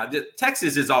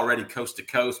 Texas is already coast to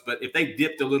coast. But if they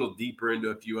dipped a little deeper into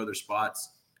a few other spots,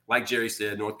 like Jerry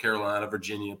said, North Carolina,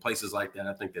 Virginia, places like that,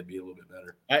 I think that'd be a little bit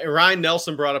better. Ryan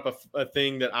Nelson brought up a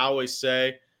thing that I always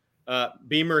say.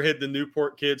 Beamer hid the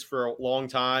Newport kids for a long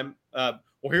time.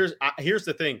 Here's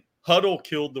the thing. Huddle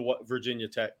killed the Virginia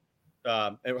Tech.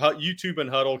 YouTube and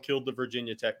Huddle killed the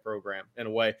Virginia Tech program in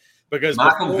a way. Because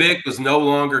Michael Vick was no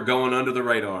longer going under the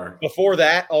radar. Before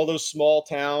that, all those small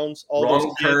towns, those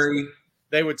kids,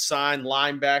 they would sign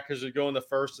linebackers that go in the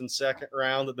first and second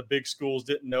round that the big schools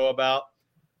didn't know about.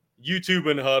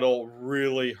 YouTube and Huddle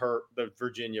really hurt the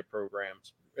Virginia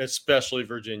programs, especially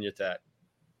Virginia Tech.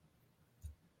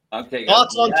 Okay.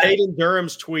 Thoughts on Caden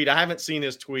Durham's tweet? I haven't seen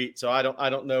his tweet, so I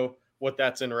don't know what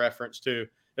that's in reference to.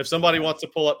 If somebody wants to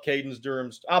pull up Caden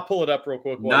Durham's, I'll pull it up real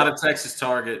quick. Not a Texas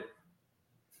target.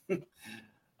 All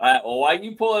right. Well, while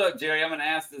you pull it up, Jerry, I'm going to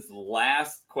ask this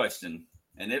last question,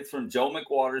 and it's from Joe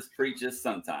McWaters, Preaches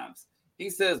Sometimes. He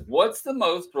says, what's the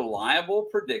most reliable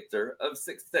predictor of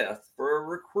success for a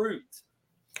recruit?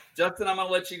 Justin, I'm going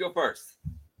to let you go first.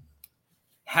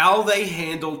 How they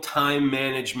handle time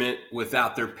management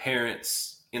without their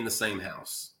parents in the same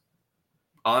house.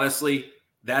 Honestly,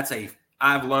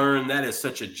 I've learned that is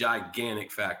such a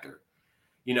gigantic factor.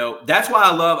 That's why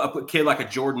I love a kid like a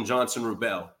Jordan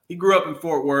Johnson-Rubel. He grew up in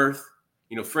Fort Worth,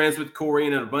 friends with Corey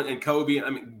and Kobe.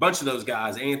 A bunch of those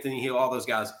guys, Anthony Hill, all those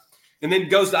guys. And then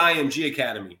goes to IMG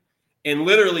Academy. And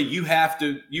literally you have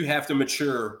to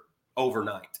mature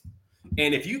overnight.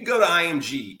 And if you go to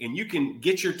IMG and you can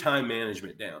get your time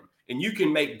management down and you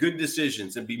can make good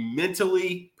decisions and be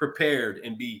mentally prepared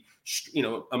and be,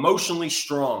 emotionally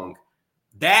strong,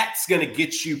 that's going to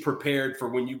get you prepared for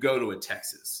when you go to a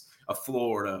Texas, a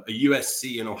Florida, a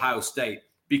USC, an Ohio State,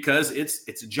 because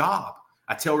it's a job.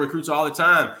 I tell recruits all the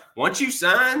time, once you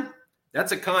sign,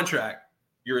 that's a contract.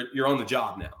 You're on the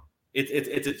job now.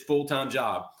 It's a full-time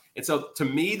job. And so to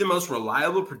me, the most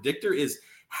reliable predictor is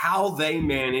how they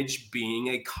manage being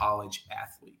a college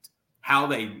athlete, how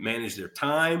they manage their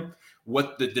time,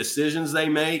 what the decisions they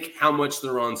make, how much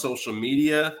they're on social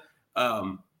media.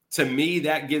 To me,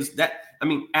 that gives that. I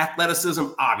mean, athleticism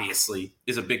obviously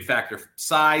is a big factor.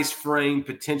 Size, frame,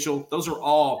 potential, those are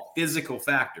all physical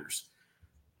factors.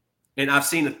 And I've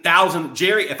seen 1,000.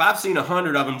 Jerry, if I've seen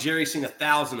 100 of them, Jerry's seen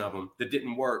 1,000 of them that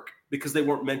didn't work because they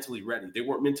weren't mentally ready. They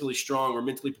weren't mentally strong or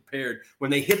mentally prepared when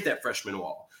they hit that freshman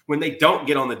wall, when they don't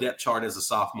get on the depth chart as a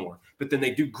sophomore, but then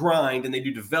they do grind and they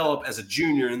do develop as a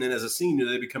junior. And then as a senior,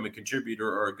 they become a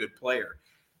contributor or a good player.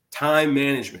 Time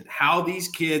management, how these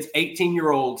kids,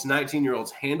 18-year-olds,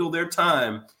 19-year-olds, handle their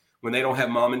time when they don't have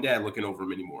mom and dad looking over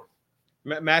them anymore.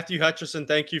 Matthew Hutchison,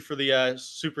 thank you for the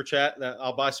super chat.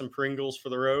 I'll buy some Pringles for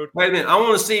the road. Wait a minute. I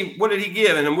want to see, what did he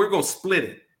give? And then we're going to split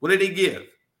it. What did he give?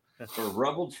 For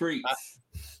Rubble treats.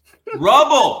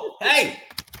 Rubble. Hey.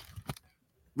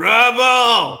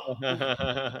 Rubble.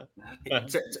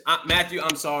 Matthew,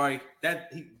 I'm sorry.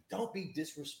 Don't be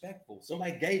disrespectful.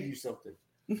 Somebody gave you something.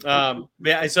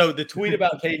 Yeah. So the tweet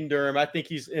about Caden Durham, I think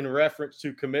he's in reference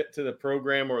to commit to the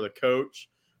program or the coach.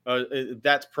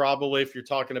 That's probably, if you're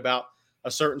talking about a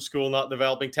certain school not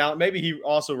developing talent. Maybe he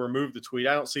also removed the tweet.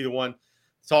 I don't see the one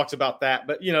that talks about that.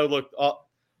 But, look,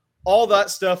 all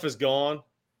that stuff is gone.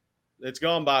 It's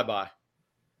gone bye-bye.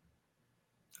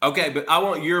 Okay, but I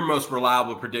want your most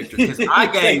reliable predictor because I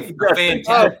gave a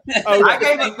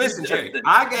fantastic. Listen, Jerry,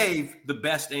 I gave the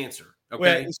best answer.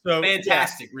 Okay, so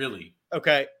fantastic, yeah. Really.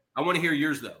 Okay, I want to hear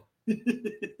yours though.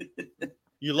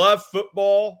 You love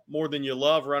football more than you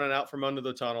love running out from under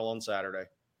the tunnel on Saturday.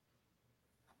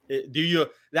 Do you?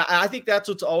 I think that's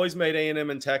what's always made A&M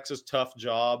and Texas tough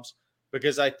jobs,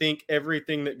 because I think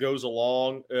everything that goes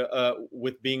along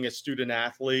with being a student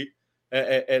athlete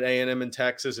at A&M and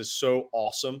Texas is so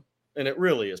awesome. And it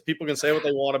really is. People can say what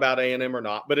they want about A&M or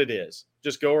not, but it is.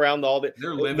 Just go around all the –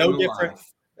 they're living no different.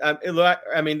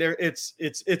 I mean,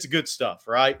 it's good stuff,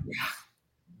 right? Yeah.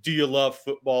 Do you love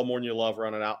football more than you love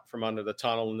running out from under the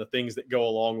tunnel and the things that go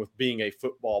along with being a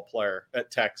football player at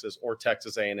Texas or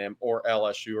Texas A&M or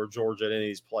LSU or Georgia at any of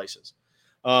these places?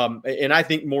 And I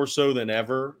think more so than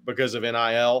ever because of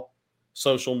NIL,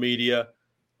 social media.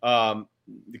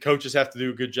 The coaches have to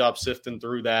do a good job sifting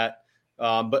through that.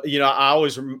 But, I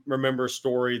always remember a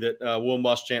story that Will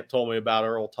Muschamp told me about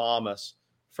Earl Thomas.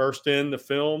 First in the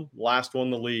film, last one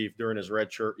to leave during his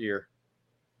redshirt year.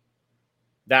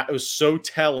 That was so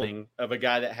telling of a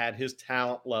guy that had his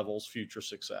talent levels, future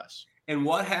success. And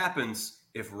what happens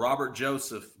if Robert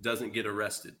Joseph doesn't get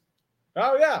arrested?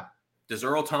 Oh, yeah. Does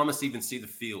Earl Thomas even see the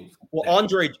field? Well,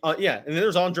 Andre, and then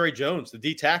there's Andre Jones, the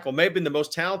D tackle, may have been the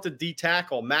most talented D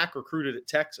tackle Mac recruited at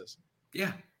Texas.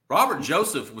 Yeah. Robert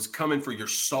Joseph was coming for your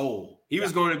soul. He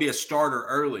was going to be a starter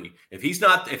early. If he's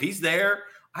there,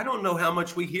 I don't know how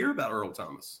much we hear about Earl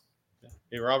Thomas.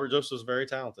 Yeah, Robert Joseph is very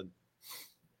talented.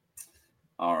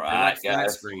 All right,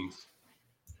 guys.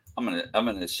 I'm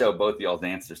gonna show both of y'all's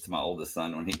answers to my oldest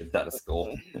son when he gets out of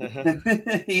school.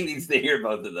 He needs to hear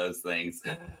both of those things.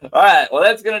 All right, well,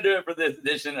 that's gonna do it for this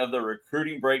edition of the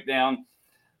Recruiting Breakdown.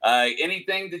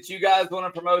 Anything that you guys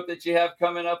want to promote that you have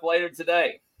coming up later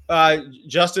today?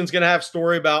 Justin's gonna have a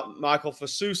story about Michael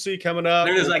Fasusi coming up.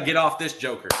 As soon as I get off this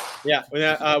joker. Yeah,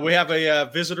 we have a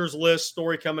visitors list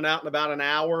story coming out in about an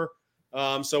hour.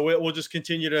 So we'll just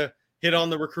continue to hit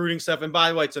on the recruiting stuff. And by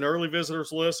the way, it's an early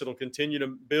visitors list. It'll continue to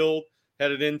build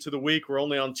headed into the week. We're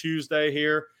only on Tuesday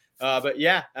here. But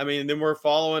yeah, I mean, then we're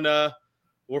following all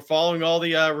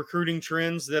the recruiting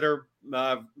trends that are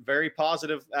very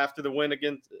positive after the win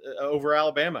against over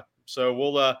Alabama. So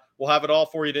we'll have it all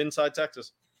for you to Inside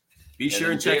Texas. Be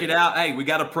sure and check it out. Hey, we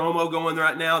got a promo going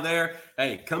right now there.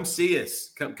 Hey, come see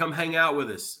us. Come hang out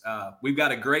with us. We've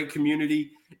got a great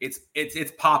community.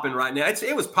 It's popping right now.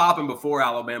 It was popping before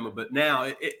Alabama, but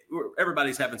now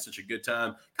everybody's having such a good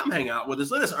time. Come hang out with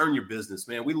us. Let us earn your business,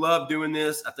 man. We love doing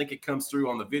this. I think it comes through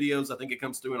on the videos. I think it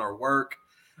comes through in our work.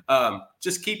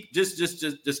 Just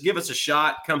give us a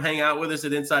shot. Come hang out with us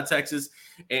at Inside Texas,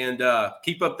 and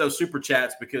keep up those super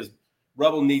chats because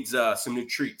Rubble needs some new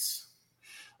treats.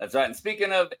 That's right. And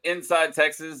speaking of Inside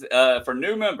Texas, for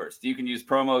new members, you can use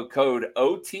promo code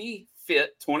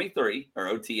OTFIT23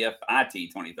 or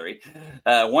OTFIT23.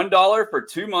 $1 for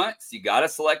 2 months. You got to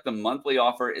select the monthly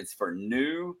offer. It's for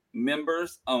new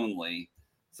members only.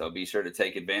 So be sure to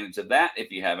take advantage of that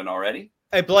if you haven't already.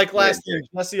 Hey, Blake, last year,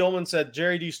 Jesse Ullman said,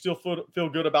 Jerry, do you still feel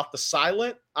good about the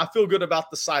silent? I feel good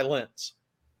about the silence.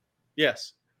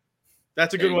 Yes.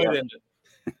 That's a good way to end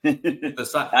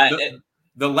it.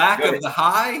 The lack of the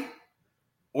high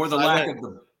or the lack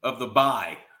of the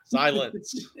buy?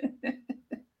 Silence.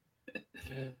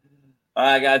 All All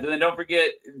right, guys. And then don't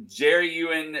forget, Jerry,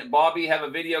 you and Bobby have a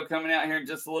video coming out here in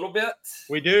just a little bit.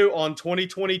 We do on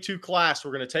 2022 class.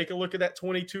 We're going to take a look at that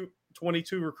 22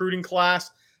 recruiting class,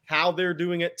 how they're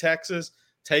doing at Texas.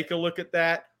 Take a look at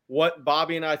that. What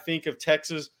Bobby and I think of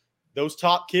Texas, those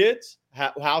top kids.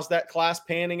 How's that class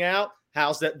panning out?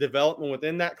 How's that development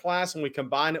within that class? And we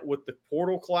combine it with the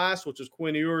portal class, which is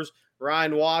Quinn Ewers,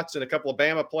 Ryan Watts, and a couple of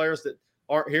Bama players that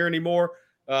aren't here anymore.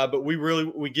 But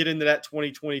we get into that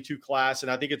 2022 class,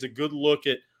 and I think it's a good look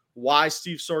at why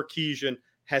Steve Sarkisian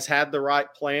has had the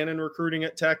right plan in recruiting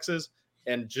at Texas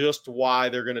and just why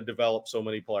they're going to develop so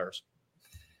many players.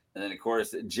 And then, of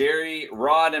course, Jerry,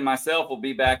 Rod, and myself will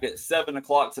be back at 7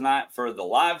 o'clock tonight for the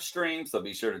live stream. So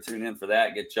be sure to tune in for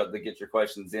that. Get your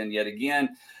questions in yet again.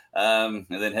 And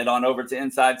then head on over to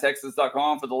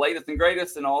InsideTexas.com for the latest and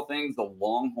greatest in all things the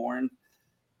Longhorn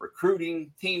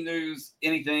recruiting, team news,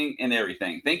 anything and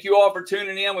everything. Thank you all for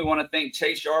tuning in. We want to thank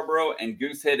Chase Yarborough and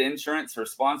Goosehead Insurance for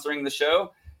sponsoring the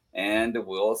show. And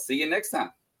we'll see you next time.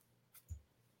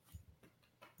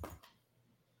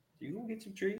 You gonna get some treats?